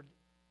discovered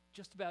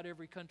just about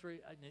every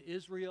country,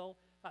 Israel,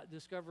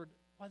 discovered,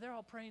 why, they're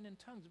all praying in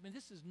tongues. I mean,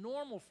 this is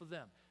normal for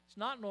them. It's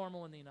not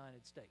normal in the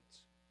United States.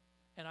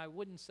 And I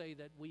wouldn't say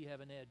that we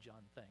have an edge on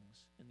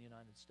things in the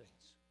United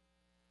States.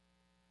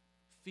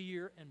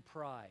 Fear and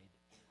pride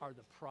are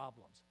the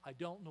problems. I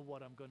don't know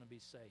what I'm going to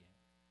be saying.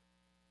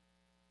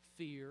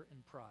 Fear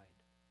and pride.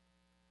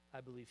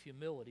 I believe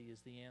humility is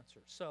the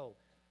answer. So,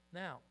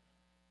 now,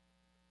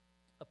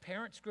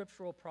 apparent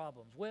scriptural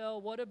problems.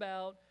 Well, what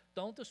about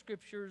Don't the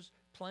Scriptures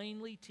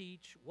plainly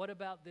teach, what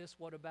about this,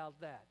 what about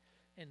that?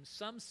 In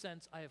some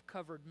sense, I have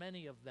covered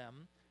many of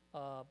them,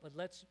 but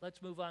let's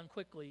move on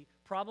quickly.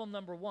 Problem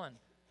number one.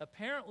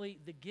 Apparently,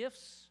 the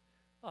gifts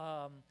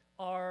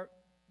are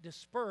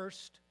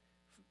dispersed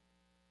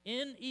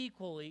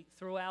unequally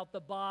throughout the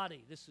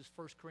body. This is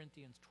 1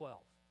 Corinthians 12.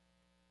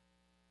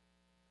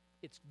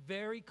 It's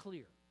very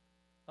clear.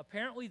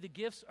 Apparently, the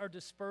gifts are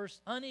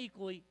dispersed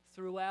unequally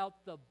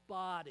throughout the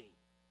body.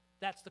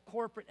 That's the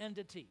corporate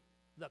entity.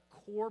 The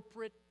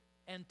corporate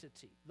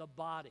entity, the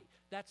body.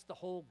 That's the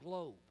whole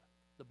globe,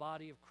 the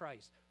body of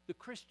Christ. The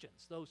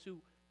Christians, those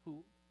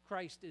who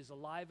Christ is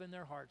alive in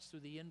their hearts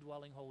through the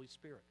indwelling Holy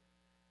Spirit.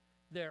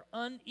 They're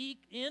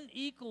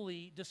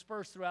unequally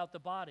dispersed throughout the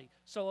body.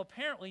 So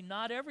apparently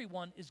not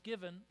everyone is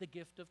given the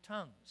gift of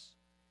tongues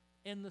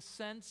in the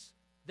sense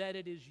that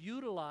it is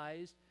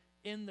utilized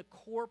in the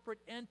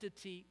corporate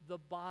entity, the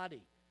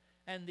body.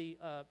 And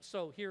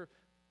so here,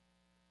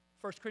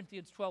 1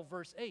 Corinthians 12,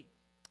 verse 8.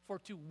 For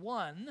to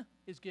one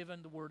is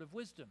given the word of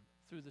wisdom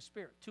through the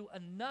Spirit. To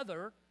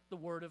another, the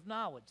word of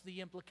knowledge.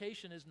 The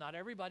implication is not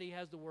everybody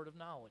has the word of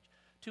knowledge.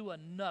 To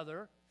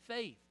another,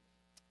 faith.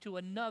 To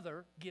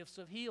another, gifts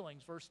of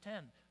healings, verse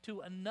 10.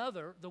 To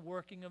another, the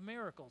working of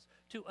miracles.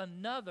 To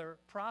another,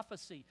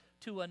 prophecy.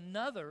 To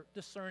another,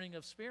 discerning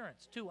of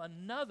spirits. To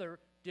another,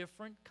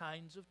 different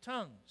kinds of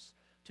tongues.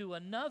 To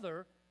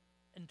another,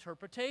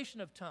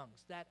 interpretation of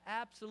tongues. That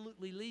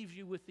absolutely leaves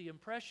you with the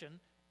impression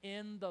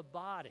in the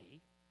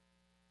body,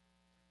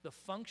 the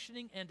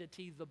functioning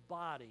entity, the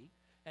body,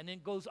 and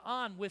then goes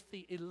on with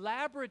the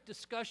elaborate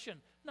discussion.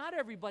 Not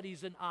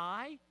everybody's an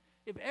eye.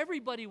 If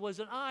everybody was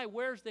an eye,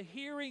 where's the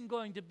hearing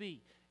going to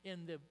be?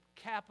 In the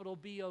capital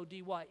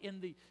B-O-D-Y,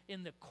 in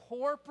the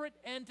corporate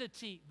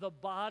entity, the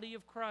body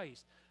of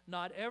Christ.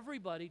 Not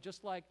everybody,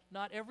 just like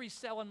not every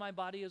cell in my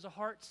body is a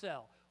heart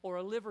cell, or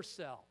a liver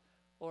cell,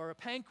 or a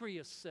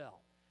pancreas cell.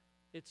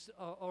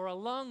 Or a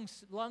lung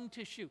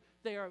tissue.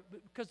 They are,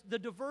 because the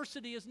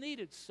diversity is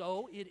needed.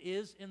 So it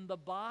is in the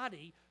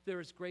body. There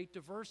is great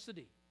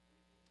diversity.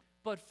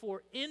 But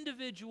for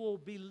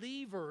individual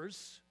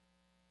believers,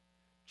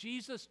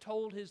 Jesus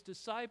told his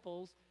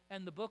disciples,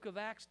 and the book of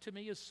Acts to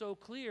me is so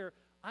clear,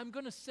 I'm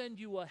going to send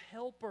you a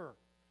helper.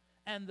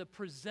 And the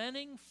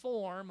presenting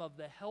form of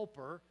the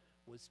helper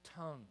was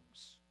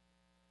tongues.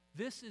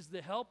 This is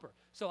the helper.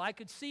 So I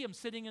could see them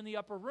sitting in the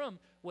upper room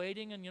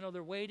waiting, and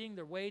they're waiting.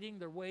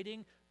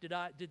 Did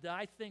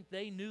I think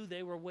they knew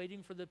they were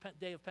waiting for the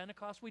day of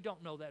Pentecost? We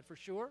don't know that for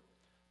sure.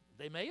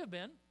 They may have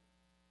been.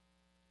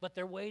 But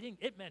they're waiting.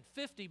 It meant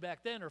 50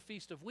 back then, or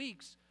Feast of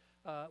Weeks.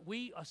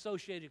 We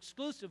associate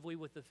exclusively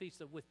with the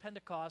with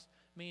Pentecost,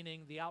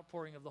 meaning the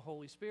outpouring of the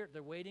Holy Spirit.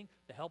 They're waiting.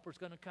 The helper's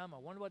going to come. I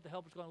wonder what the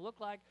helper's going to look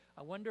like.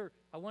 I wonder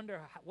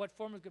what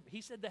form is going to.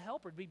 He said the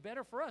helper. It'd be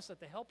better for us that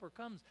the helper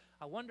comes.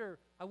 I wonder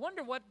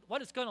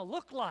what it's going to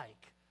look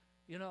like.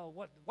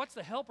 What's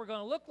the helper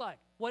going to look like?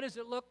 What does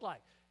it look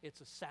like?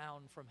 It's a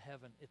sound from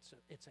heaven.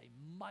 It's a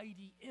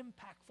mighty,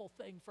 impactful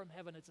thing from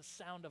heaven. It's a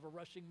sound of a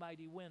rushing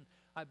mighty wind.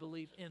 I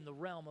believe in the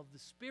realm of the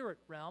spirit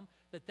realm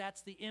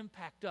that's the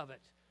impact of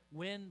it.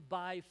 Wind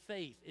by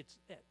faith. It's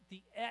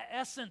the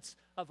essence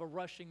of a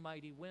rushing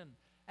mighty wind.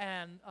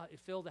 And it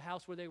filled the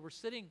house where they were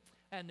sitting,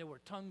 and there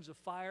were tongues of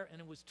fire, and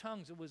it was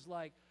tongues. It was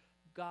like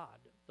God,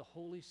 the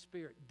Holy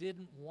Spirit,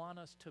 didn't want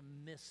us to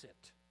miss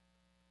it.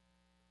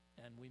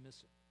 And we miss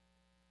it.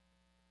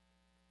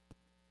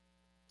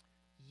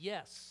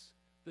 Yes,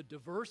 the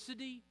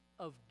diversity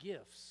of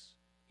gifts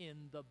in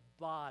the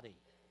body,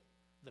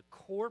 the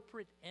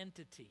corporate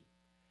entity,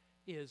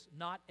 is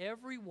not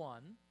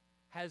everyone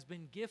has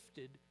been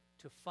gifted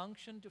to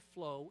function, to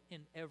flow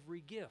in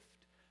every gift.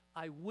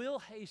 I will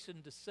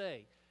hasten to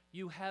say,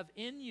 you have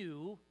in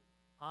you,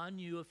 on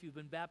you, if you've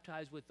been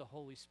baptized with the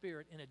Holy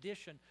Spirit, in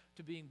addition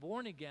to being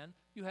born again,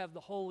 you have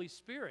the Holy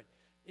Spirit.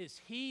 Is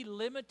he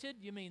limited?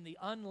 You mean the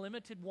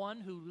unlimited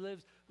one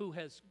who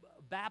has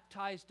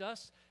baptized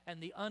us, and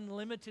the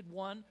unlimited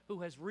one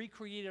who has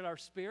recreated our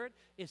spirit?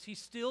 Is he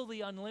still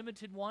the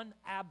unlimited one?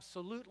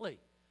 Absolutely.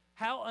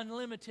 How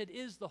unlimited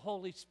is the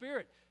Holy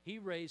Spirit? He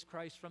raised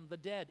Christ from the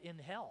dead in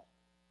hell.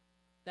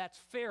 That's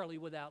fairly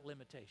without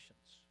limitations.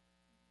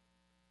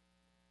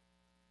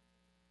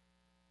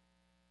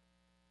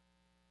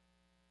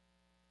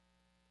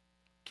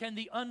 Can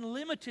the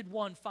unlimited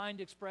one find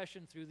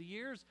expression through the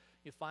years?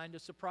 You find a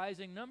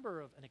surprising number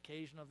of an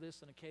occasion of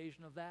this, an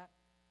occasion of that.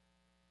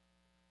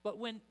 But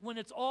when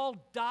it's all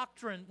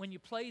doctrine, when you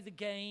play the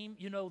game,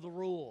 you know the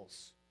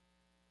rules.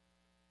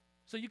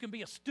 So you can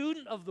be a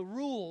student of the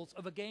rules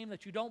of a game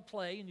that you don't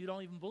play and you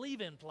don't even believe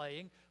in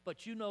playing,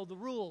 but you know the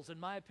rules. And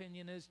my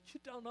opinion is you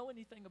don't know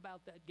anything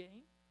about that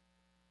game.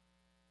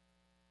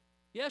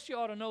 Yes, you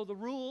ought to know the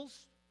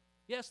rules.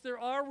 Yes, there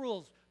are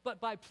rules. But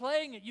by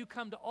playing it, you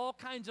come to all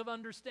kinds of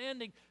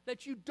understanding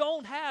that you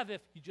don't have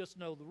if you just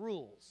know the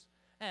rules.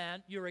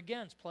 And you're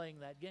against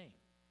playing that game.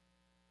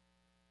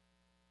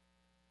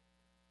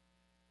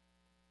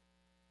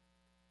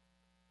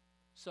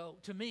 So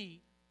to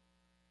me,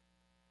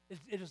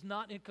 it is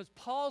not, because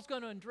Paul's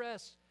going to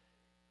address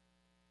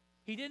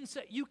He didn't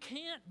say, you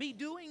can't be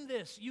doing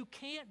this. You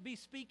can't be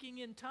speaking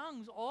in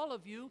tongues, all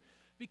of you,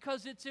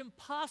 because it's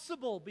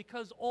impossible,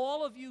 because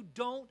all of you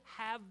don't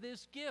have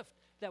this gift.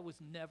 That was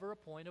never a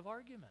point of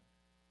argument.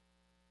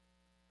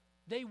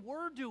 They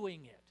were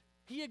doing it.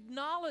 He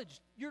acknowledged,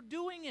 you're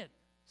doing it.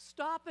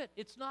 Stop it.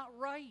 It's not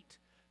right.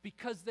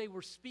 Because they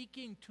were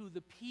speaking to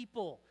the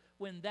people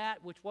when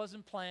that which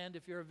wasn't planned,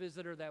 if you're a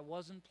visitor, that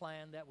wasn't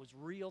planned, that was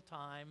real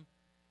time.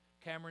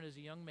 Cameron is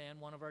a young man,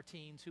 one of our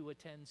teens who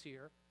attends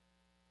here.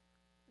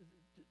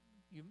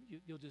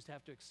 You'll just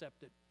have to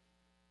accept it.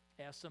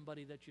 Ask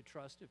somebody that you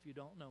trust. If you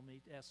don't know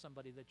me, ask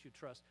somebody that you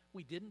trust.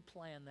 We didn't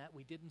plan that.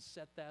 We didn't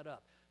set that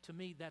up. To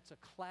me, that's a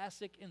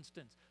classic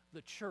instance.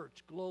 The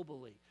church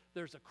globally,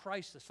 there's a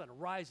crisis that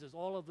arises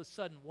all of a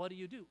sudden. What do?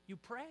 You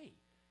pray.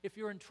 If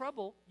you're in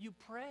trouble, you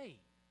pray.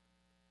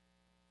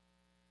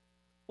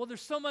 Well,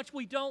 there's so much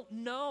we don't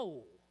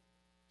know.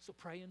 So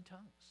pray in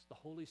tongues. The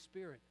Holy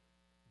Spirit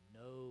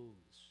knows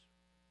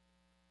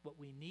what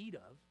we need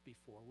of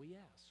before we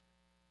ask.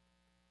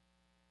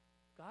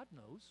 God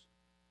knows.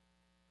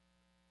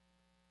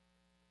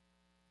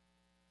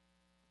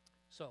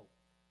 So,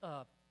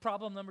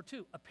 problem number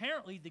 2.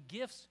 Apparently, the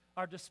gifts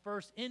are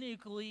dispersed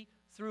unequally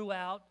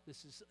throughout,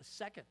 this is a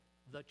second,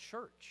 the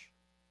church.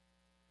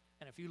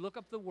 And if you look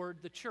up the word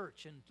the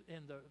church,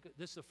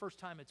 this is the first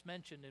time it's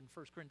mentioned in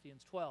 1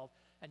 Corinthians 12,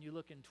 and you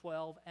look in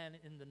 12 and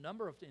in the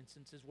number of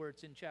instances where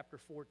it's in chapter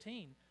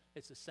 14,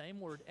 it's the same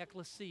word,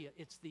 ecclesia.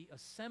 It's the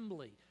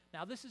assembly.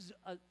 Now, this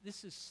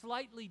is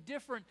slightly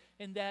different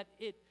in that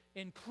it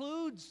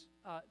includes,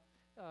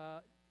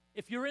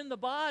 if you're in the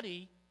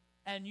body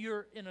and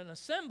you're in an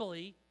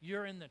assembly,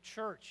 you're in the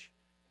church.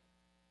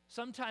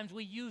 Sometimes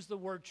we use the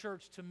word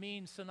church to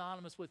mean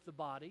synonymous with the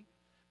body,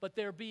 but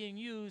they're being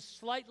used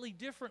slightly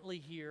differently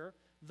here,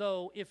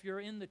 though if you're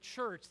in the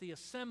church, the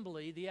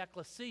assembly, the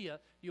ecclesia,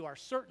 you are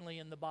certainly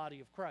in the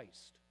body of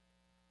Christ.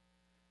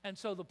 And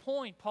so the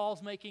point,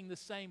 Paul's making the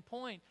same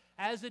point,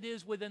 as it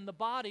is within the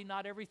body,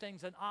 not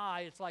everything's an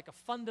eye, it's like a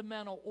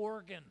fundamental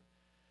organ.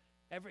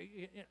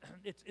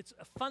 It's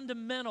a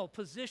fundamental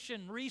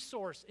position,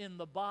 resource in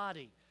the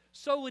body.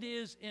 So it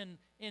is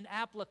in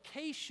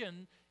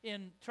application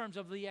in terms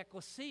of the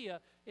ecclesia,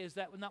 is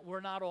that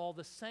we're not all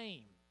the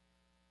same.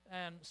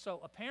 And so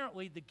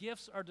apparently the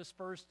gifts are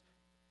dispersed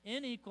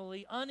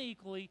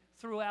unequally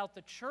throughout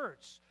the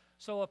church.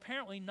 So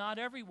apparently not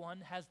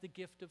everyone has the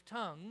gift of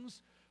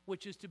tongues,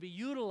 which is to be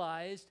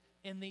utilized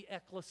in the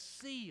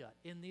ecclesia,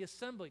 in the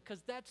assembly,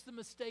 because that's the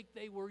mistake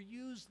they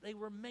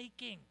were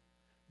making.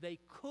 They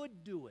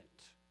could do it.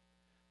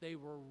 They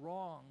were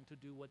wrong to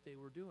do what they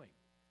were doing.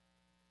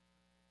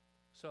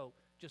 So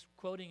just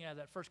quoting out of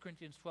that 1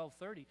 Corinthians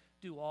 12:30,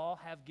 do all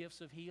have gifts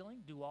of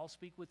healing? Do all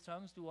speak with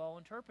tongues? Do all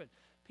interpret?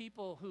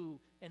 People who,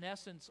 in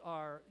essence,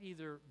 are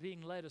either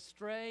being led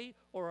astray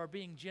or are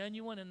being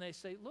genuine, and they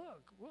say,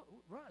 look,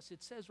 Russ,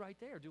 it says right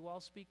there, do all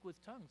speak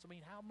with tongues. I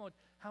mean,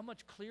 how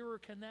much clearer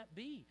can that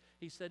be?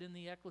 He said in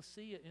the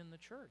ecclesia, in the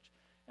church.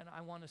 And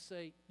I want to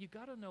say, you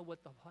got to know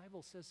what the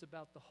Bible says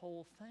about the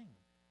whole thing.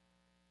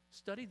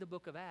 Study the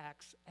book of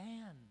Acts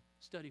and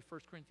study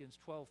 1 Corinthians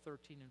 12,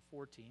 13, and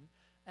 14,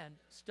 and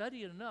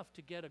study it enough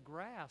to get a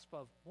grasp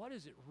of what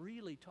is it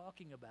really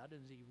talking about,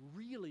 and is he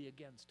really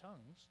against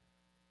tongues?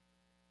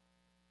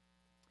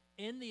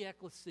 In the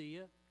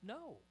ecclesia,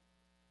 no.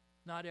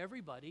 Not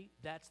everybody,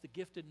 that's the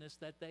giftedness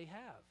that they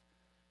have.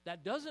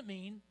 That doesn't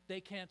mean they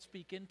can't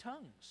speak in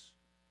tongues.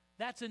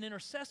 That's an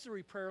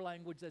intercessory prayer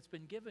language that's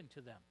been given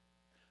to them.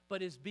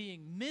 But is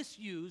being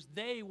misused.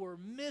 They were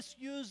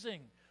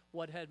misusing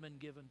what had been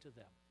given to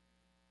them.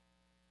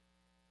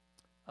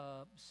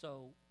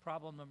 So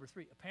problem number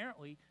 3.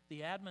 Apparently,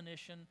 the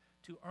admonition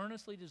to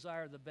earnestly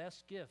desire the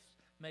best gifts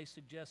may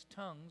suggest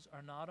tongues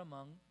are not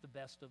among the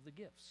best of the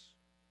gifts.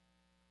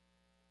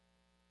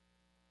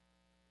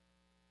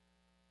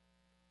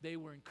 They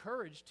were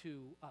encouraged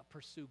to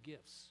pursue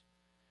gifts.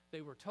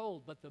 They were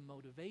told, but the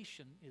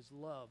motivation is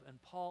love.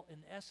 And Paul, in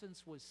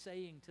essence, was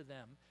saying to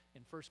them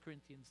in 1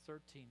 Corinthians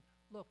 13,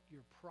 look,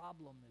 your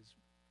problem is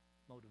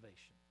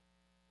motivation.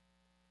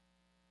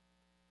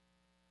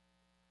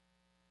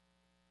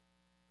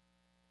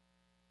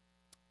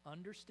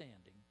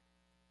 Understanding,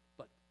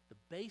 but the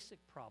basic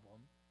problem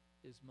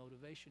is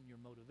motivation. Your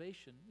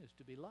motivation is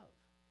to be loved.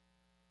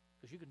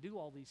 Because you can do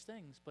all these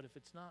things, but if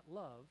it's not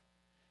love,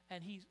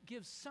 and he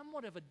gives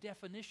somewhat of a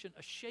definition,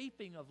 a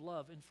shaping of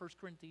love in 1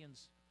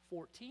 Corinthians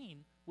 14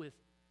 with,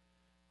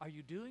 are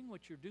you doing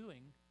what you're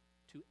doing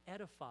to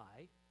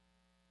edify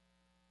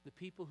the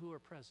people who are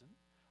present?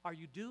 Are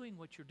you doing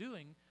what you're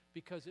doing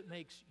because it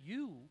makes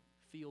you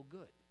feel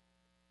good?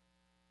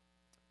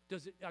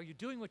 Are you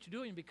doing what you're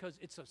doing because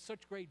it's of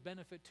such great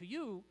benefit to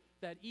you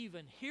that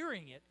even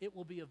hearing it, it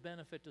will be of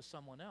benefit to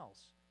someone else?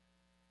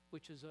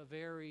 Which is a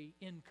very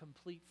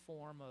incomplete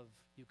form of,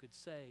 you could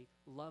say,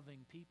 loving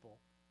people.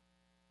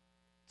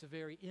 It's a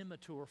very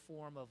immature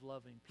form of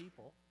loving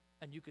people.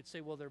 And you could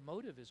say, well, their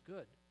motive is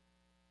good.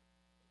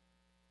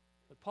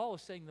 But Paul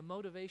is saying the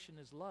motivation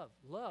is love.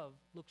 Love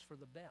looks for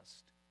the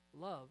best.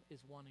 Love is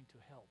wanting to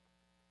help.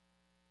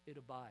 It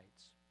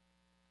abides.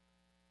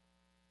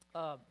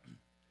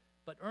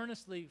 But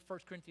earnestly, 1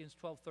 Corinthians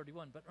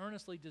 12:31, but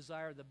earnestly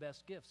desire the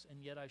best gifts,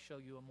 and yet I show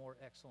you a more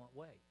excellent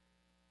way.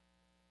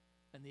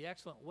 And the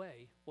excellent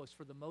way was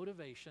for the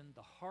motivation,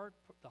 the heart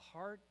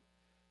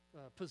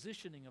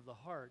positioning of the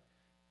heart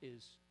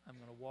is, I'm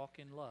going to walk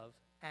in love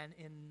and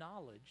in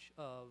knowledge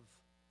of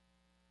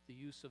the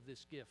use of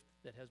this gift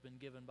that has been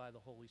given by the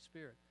Holy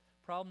Spirit.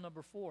 Problem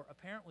number 4,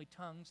 apparently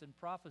tongues and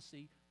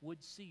prophecy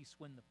would cease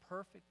when the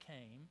perfect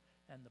came,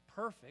 and the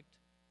perfect,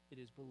 it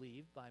is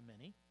believed by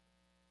many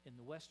in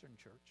the Western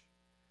church,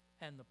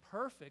 and the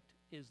perfect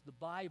is the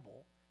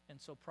Bible, and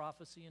so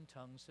prophecy and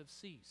tongues have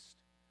ceased.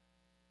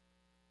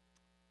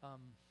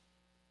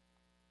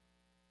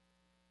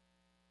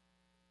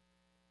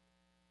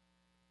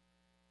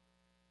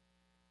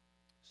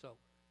 So,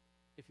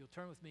 if you'll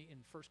turn with me in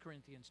 1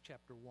 Corinthians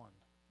chapter 1.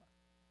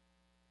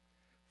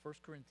 1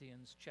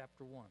 Corinthians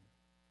chapter 1.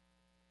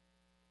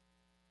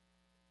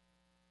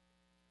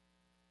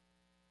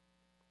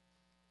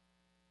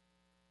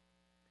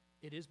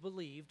 It is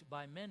believed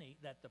by many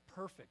that the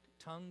perfect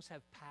tongues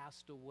have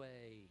passed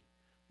away.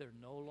 They're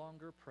no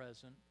longer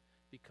present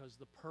because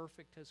the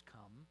perfect has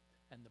come,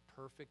 and the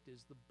perfect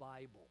is the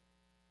Bible.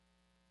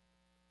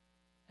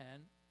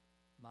 And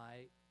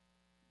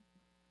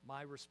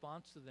my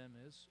response to them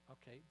is,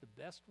 okay,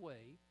 the best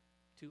way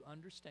to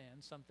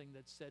understand something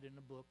that's said in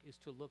a book is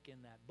to look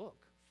in that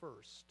book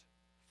first.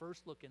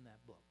 First look in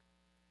that book.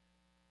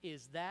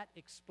 Is that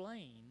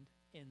explained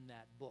in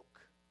that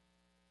book?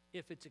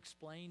 If it's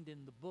explained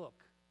in the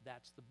book,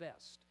 that's the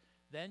best.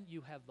 Then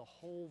you have the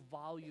whole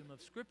volume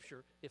of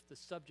Scripture if the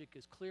subject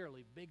is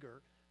clearly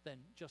bigger than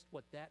just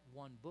what that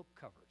one book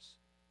covers.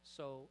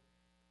 So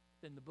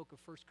in the book of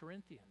 1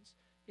 Corinthians,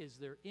 is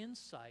there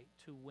insight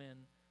to when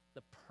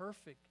the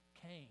perfect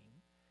came?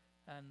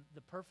 And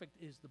the perfect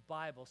is the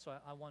Bible. So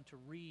I want to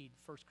read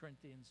 1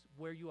 Corinthians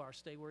where you are,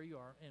 stay where you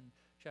are in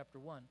chapter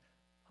 1.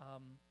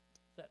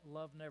 That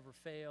love never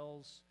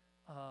fails.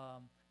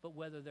 But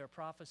whether there are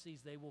prophecies,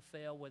 they will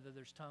fail. Whether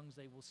there's tongues,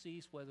 they will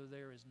cease. Whether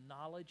there is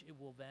knowledge, it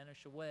will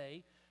vanish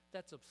away.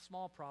 That's a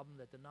small problem,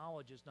 that the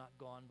knowledge is not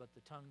gone, but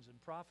the tongues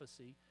and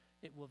prophecy,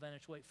 it will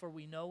vanish away. For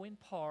we know in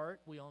part,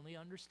 we only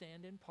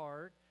understand in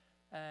part,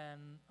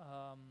 and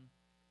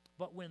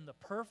but when the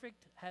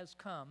perfect has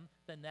come,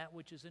 then that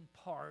which is in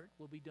part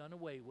will be done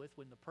away with.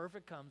 When the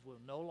perfect comes, will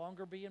no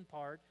longer be in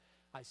part.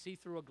 I see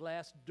through a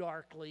glass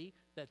darkly,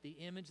 that the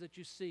image that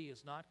you see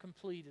is not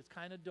complete. It's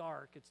kind of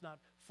dark. It's not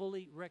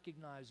fully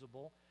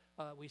recognizable.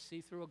 We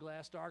see through a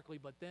glass darkly,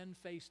 but then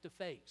face to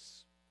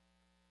face.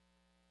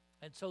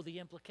 And so the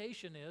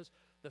implication is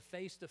the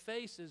face to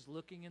face is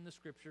looking in the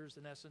Scriptures,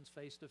 in essence,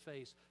 face to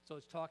face. So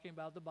it's talking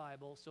about the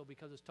Bible. So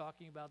because it's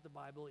talking about the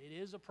Bible, it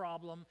is a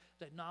problem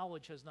that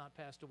knowledge has not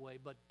passed away,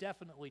 but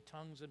definitely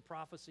tongues and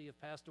prophecy have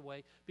passed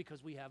away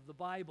because we have the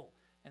Bible.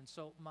 And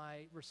so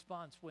my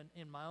response, when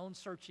in my own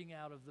searching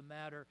out of the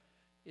matter,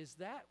 is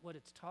that what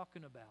it's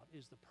talking about?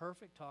 Is the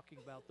perfect talking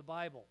about the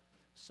Bible?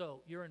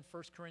 So you're in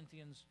 1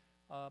 Corinthians,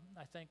 I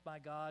thank my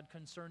God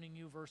concerning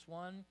you, verse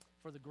 1,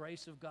 for the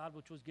grace of God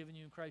which was given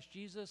you in Christ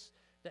Jesus,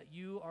 that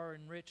you are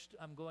enriched.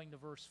 I'm going to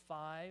verse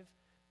 5.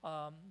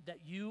 That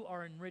you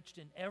are enriched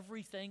in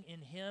everything in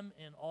Him,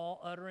 in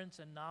all utterance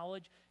and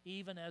knowledge,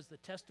 even as the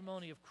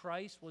testimony of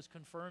Christ was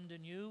confirmed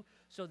in you,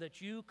 so that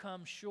you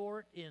come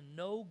short in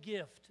no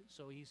gift.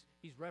 So he's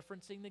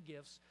referencing the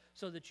gifts.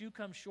 So that you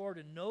come short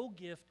in no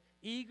gift,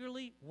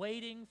 eagerly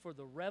waiting for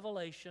the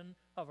revelation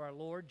of our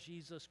Lord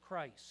Jesus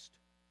Christ.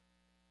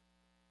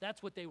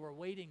 That's what they were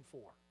waiting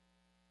for,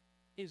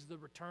 is the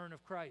return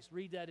of Christ.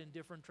 Read that in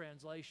different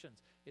translations.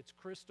 It's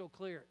crystal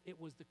clear. It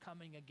was the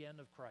coming again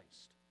of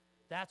Christ.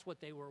 That's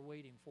what they were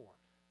waiting for.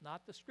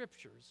 Not the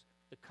Scriptures,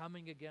 the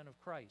coming again of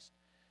Christ.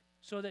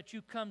 So that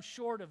you come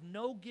short of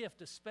no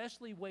gift,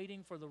 especially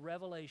waiting for the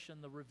revelation,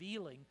 the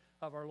revealing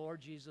of our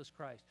Lord Jesus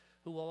Christ,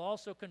 who will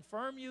also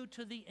confirm you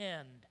to the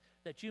end,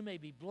 that you may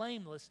be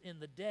blameless in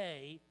the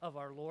day of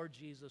our Lord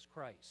Jesus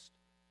Christ.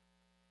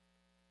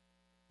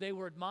 They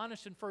were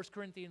admonished in 1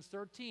 Corinthians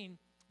 13,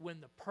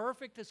 when the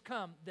perfect has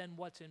come, then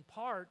what's in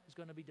part is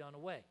going to be done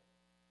away.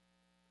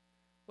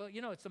 Well,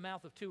 you know, it's the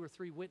mouth of 2 or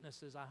 3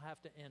 witnesses. I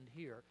have to end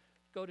here.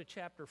 Go to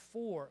chapter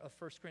 4 of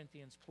 1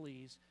 Corinthians,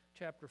 please.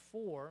 Chapter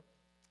 4.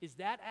 Is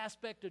that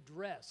aspect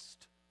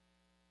addressed?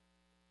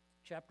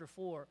 Chapter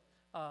 4.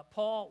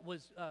 Paul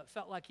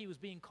felt like he was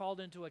being called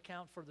into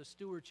account for the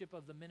stewardship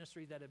of the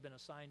ministry that had been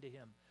assigned to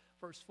him.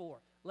 Verse 4.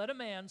 Let a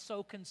man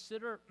so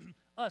consider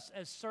us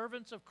as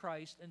servants of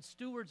Christ and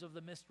stewards of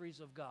the mysteries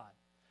of God.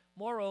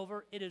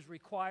 Moreover, it is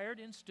required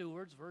in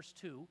stewards, verse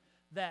 2,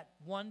 that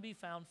one be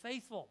found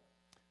faithful.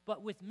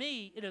 But with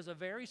me, it is a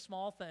very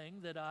small thing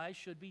that I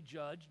should be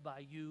judged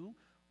by you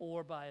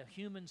or by a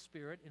human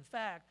spirit. In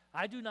fact,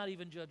 I do not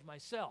even judge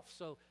myself.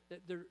 So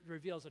that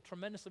reveals a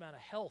tremendous amount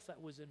of health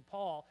that was in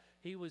Paul.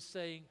 He was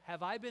saying,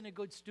 have I been a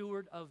good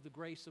steward of the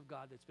grace of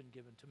God that's been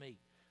given to me?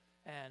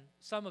 And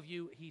some of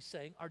you, he's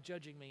saying, are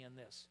judging me in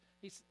this.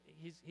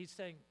 he's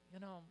saying,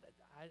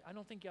 I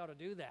don't think you ought to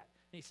do that.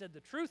 And he said,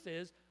 the truth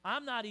is,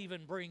 I'm not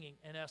even bringing,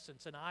 in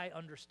essence, and I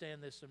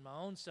understand this in my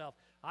own self,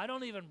 I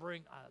don't even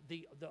bring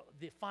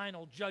the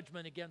final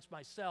judgment against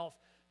myself.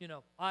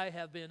 I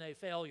have been a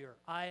failure.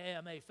 I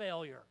am a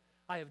failure.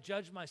 I have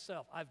judged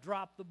myself. I've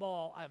dropped the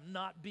ball. I'm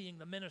not being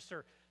the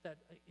minister that,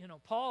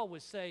 Paul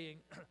was saying,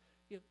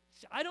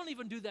 I don't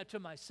even do that to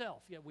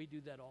myself. Yeah, we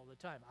do that all the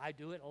time. I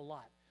do it a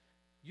lot.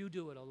 You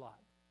do it a lot.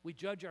 We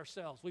judge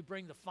ourselves. We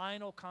bring the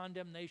final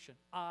condemnation.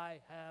 I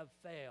have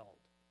failed.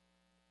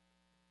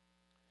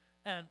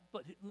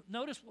 But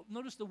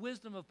notice the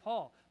wisdom of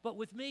Paul. But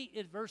with me,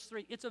 in verse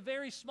 3, it's a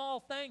very small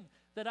thing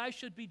that I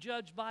should be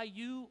judged by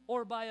you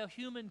or by a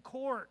human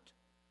court.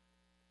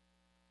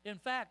 In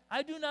fact,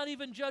 I do not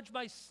even judge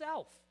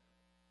myself.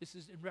 This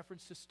is in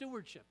reference to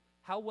stewardship.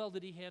 How well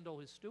did he handle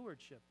his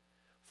stewardship?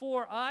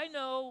 For I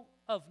know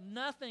of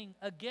nothing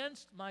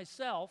against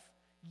myself,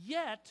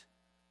 yet,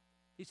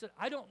 he said,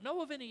 I don't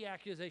know of any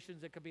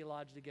accusations that could be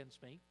lodged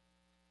against me.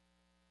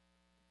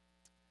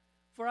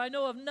 For I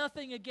know of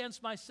nothing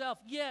against myself,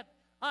 yet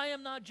I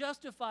am not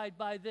justified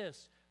by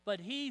this. But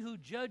he who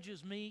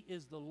judges me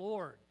is the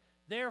Lord.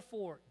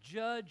 Therefore,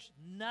 judge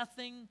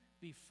nothing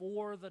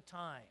before the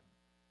time,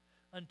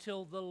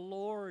 until the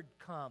Lord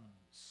comes.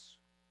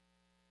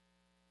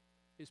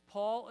 Is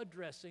Paul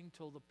addressing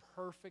till the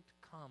perfect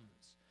comes?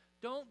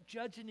 Don't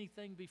judge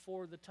anything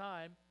before the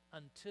time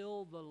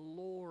until the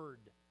Lord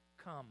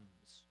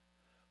comes,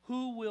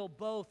 who will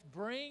both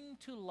bring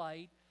to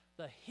light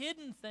the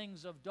hidden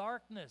things of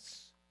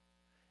darkness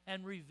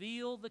and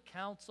reveal the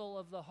counsel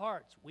of the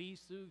hearts. We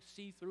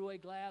see through a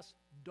glass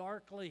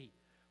darkly.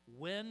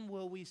 When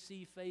will we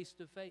see face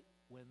to face?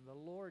 When the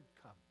Lord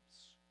comes.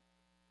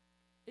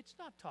 It's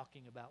not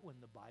talking about when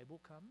the Bible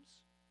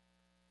comes.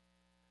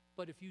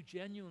 But if you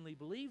genuinely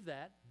believe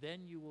that,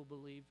 then you will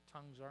believe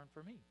tongues aren't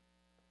for me,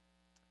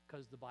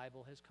 because the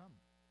Bible has come.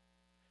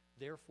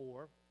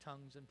 Therefore,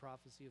 tongues and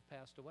prophecy have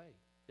passed away.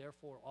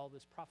 Therefore, all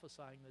this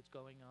prophesying that's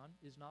going on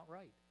is not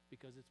right,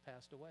 because it's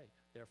passed away.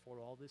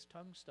 Therefore, all this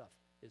tongue stuff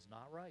is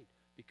not right,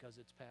 because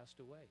it's passed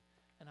away.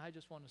 And I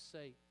just want to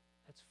say,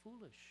 that's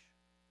foolish.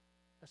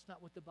 That's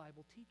not what the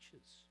Bible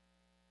teaches.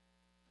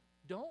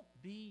 Don't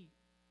be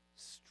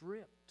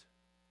stripped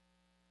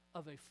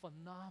of a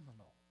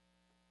phenomenal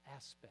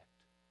aspect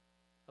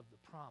of the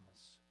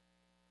promise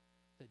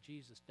that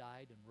Jesus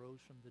died and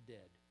rose from the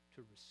dead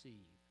to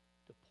receive,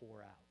 to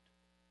pour out.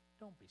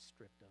 Don't be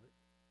stripped of it.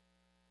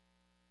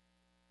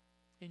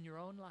 In your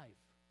own life,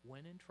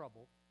 when in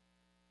trouble,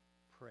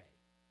 pray.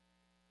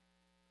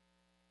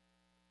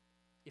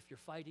 If you're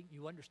fighting,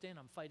 you understand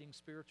I'm fighting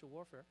spiritual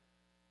warfare,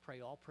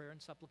 pray all prayer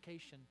and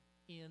supplication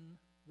in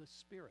the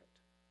Spirit.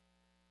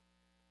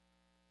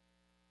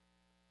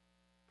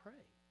 Pray.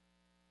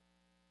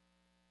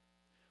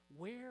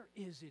 Where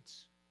is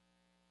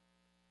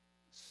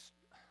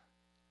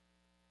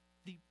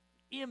the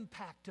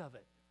impact of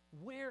it?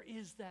 Where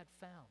is that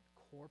found?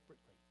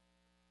 Corporately.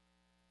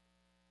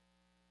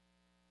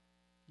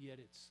 Yet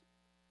it's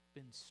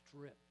been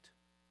stripped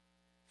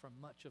from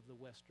much of the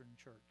Western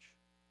church.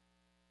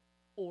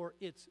 Or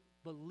it's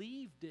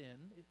believed in,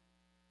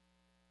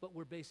 but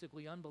we're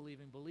basically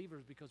unbelieving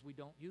believers because we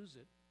don't use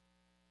it.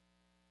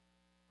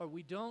 Or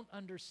we don't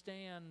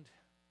understand,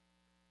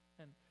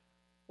 and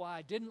why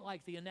I didn't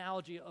like the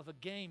analogy of a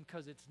game,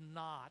 because it's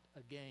not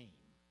a game.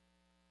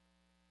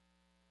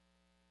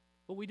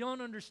 But we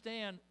don't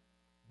understand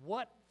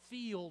what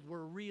field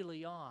we're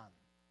really on.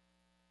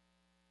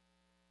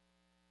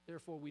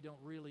 Therefore, we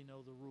don't really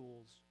know the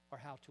rules or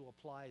how to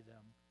apply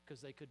them,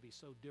 because they could be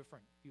so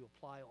different. You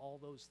apply all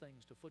those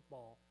things to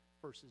football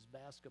versus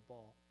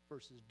basketball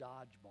versus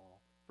dodgeball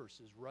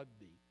versus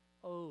rugby.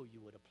 Oh, you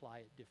would apply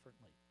it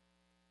differently.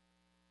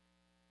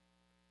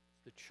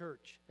 The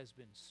church has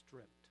been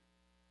stripped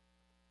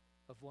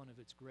of one of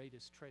its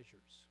greatest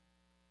treasures.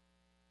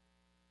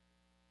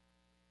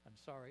 I'm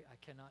sorry, I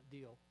cannot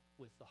deal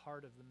with the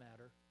heart of the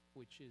matter,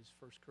 which is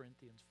 1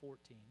 Corinthians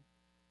 14.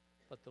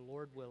 But the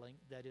Lord willing,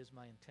 that is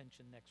my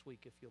intention next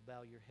week, if you'll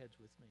bow your heads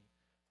with me.